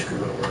Get Fresh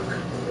Crew at work the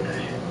other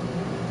day.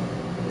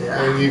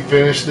 Yeah. And you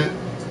finished it?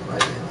 I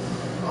did.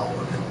 All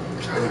of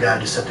it. And the guy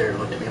just sat there and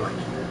looked at me like,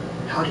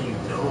 how do you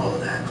know all of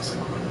that? I was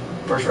like,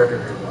 first record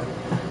I heard one.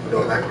 We're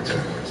going backwards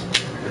and forwards.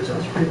 That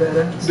was pretty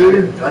badass.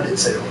 Dude. I didn't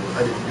say it. I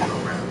didn't do it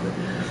all around. But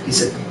he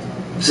said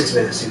 6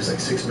 minutes. He was like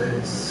 6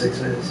 minutes, 6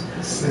 minutes.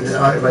 And then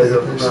everybody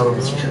around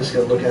was just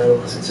going to look at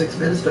him. I said, 6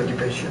 minutes? Don't get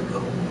paid shit. Go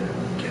home.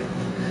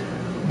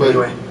 But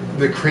anyway.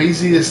 The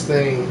craziest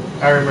thing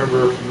I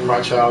remember from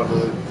my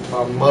childhood,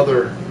 my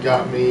mother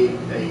got me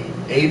a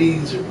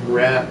 80s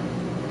rap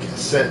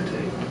cassette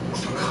tape.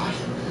 Oh, God.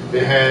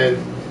 It had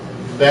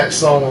that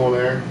song on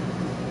there,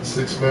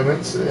 6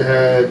 minutes. It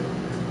had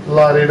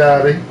Lottie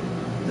Dottie.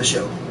 The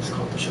Show. It's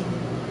called The Show.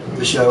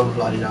 The Show,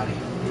 Lottie Dottie.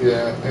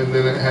 Yeah, and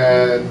then it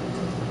had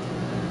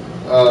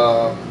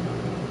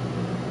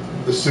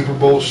the Super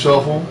Bowl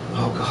Shuffle.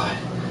 Oh, God.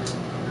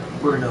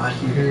 We're not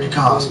here to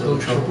cause no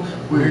trouble.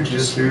 We're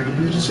just here to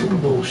do the Super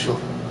Bowl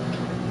Shuffle.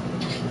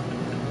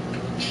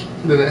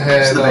 Then it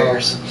had the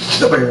Bears.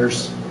 The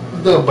Bears.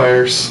 The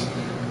Bears.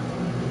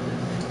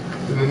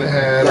 And then it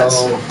had That's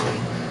so funny.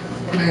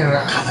 man,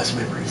 God, that's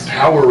memories.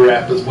 Power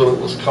Rap is what it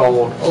was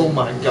called. Oh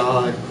my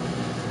God.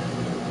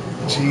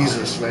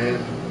 Jesus,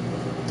 man.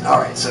 All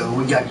right, so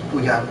we got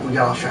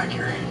off track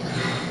here.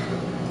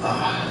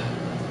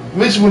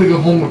 Makes you want to go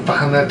home and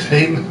find that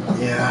tape.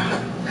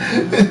 Yeah.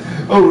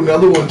 Oh,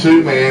 another one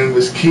too, man,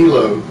 was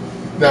Kilo.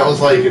 That was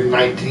like in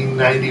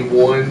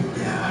 1991.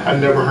 Yeah. I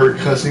never heard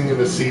cussing in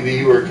a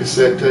CD or a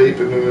cassette tape,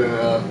 and then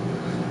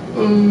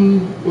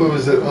what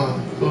was it?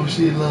 Oh,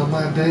 she loved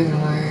my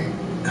ding-a-ling.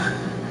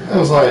 I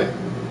was like,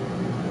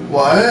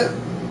 what?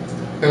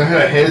 And I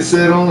had a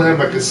headset on, I had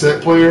my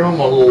cassette player on,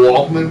 my little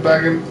Walkman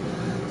back in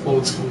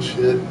old school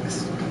shit.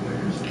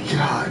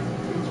 God,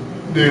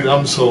 dude,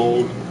 I'm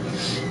sold.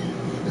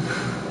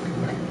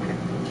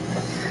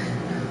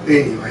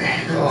 Anyway.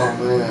 Oh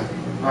man.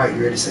 All right,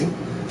 you ready to sing?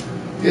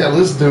 Yeah,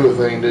 let's do a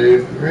thing,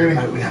 dude. Ready?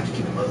 All right, we have to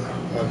keep it low though.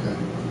 Okay.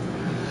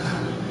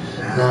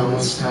 Now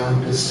it's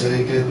time to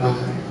say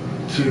goodbye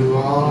to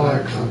all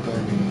our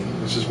company.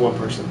 It's just one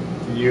person.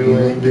 You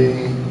and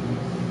me,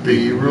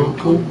 be real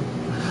cool.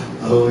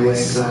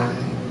 OXI,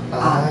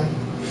 I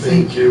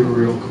think you're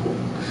real cool.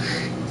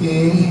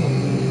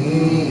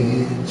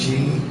 Yeah,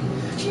 G,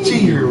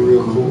 you're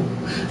real cool.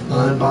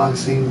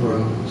 Unboxing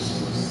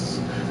Bros,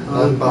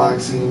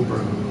 Unboxing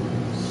Bros.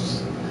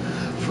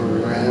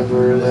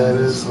 Forever let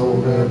us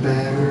hold our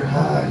banner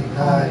high,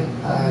 high,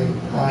 high,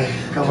 high.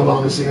 Come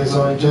along and sing us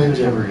on James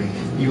Emery.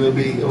 You and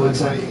me,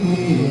 OXI,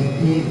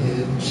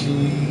 NG.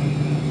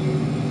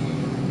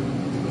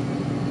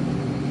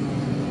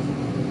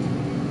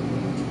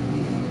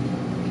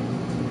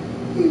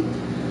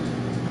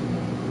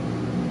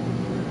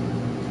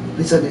 At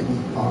least I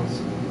didn't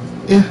pause.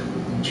 Yeah,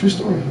 true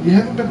story. You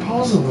haven't been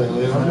pausing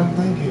lately, and I don't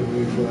thank you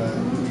for that.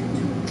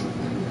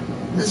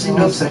 That seemed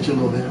to upset you a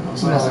little bit. I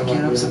was like, No, I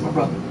can't not upset really. my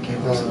brother.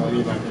 Can't upset No, my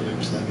you're brother. not really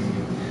upsetting me.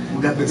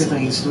 We got bigger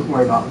things to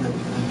worry about than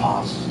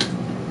pause.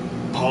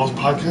 Pause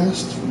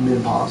podcast?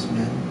 Mid pause,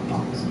 mid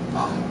pause.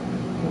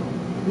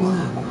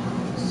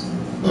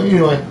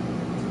 Anyway,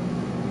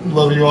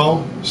 Love you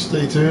all.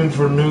 Stay tuned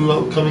for new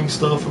upcoming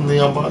stuff from the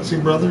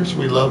Unboxing Brothers.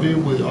 We love you.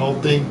 We all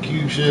think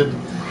you should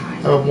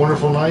have a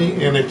wonderful night.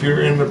 And if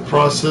you're in the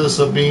process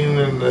of being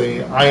in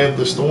the eye of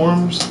the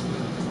storms,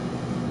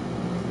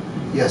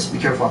 Yes, be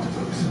careful out there,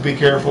 folks. be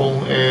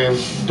careful and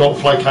don't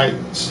fly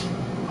kites.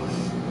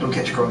 Don't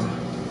catch corona.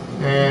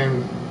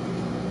 And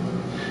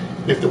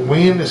if the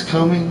wind is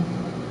coming,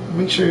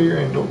 make sure you're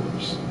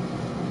indoors.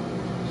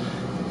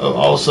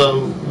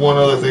 Also, one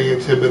other thing, a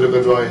tidbit of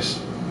advice.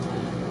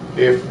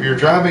 If you're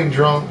driving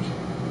drunk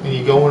and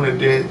you go in a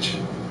ditch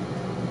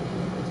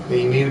and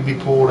you need to be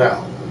pulled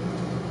out,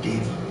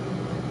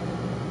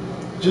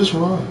 just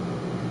run.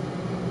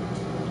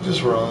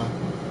 Just run.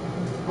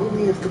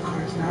 Only if the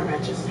car's not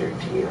registered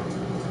to you.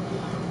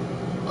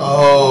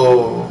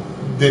 Oh,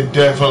 then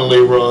definitely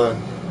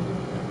run.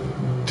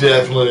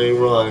 Definitely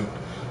run.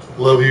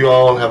 Love you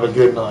all and have a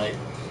good night.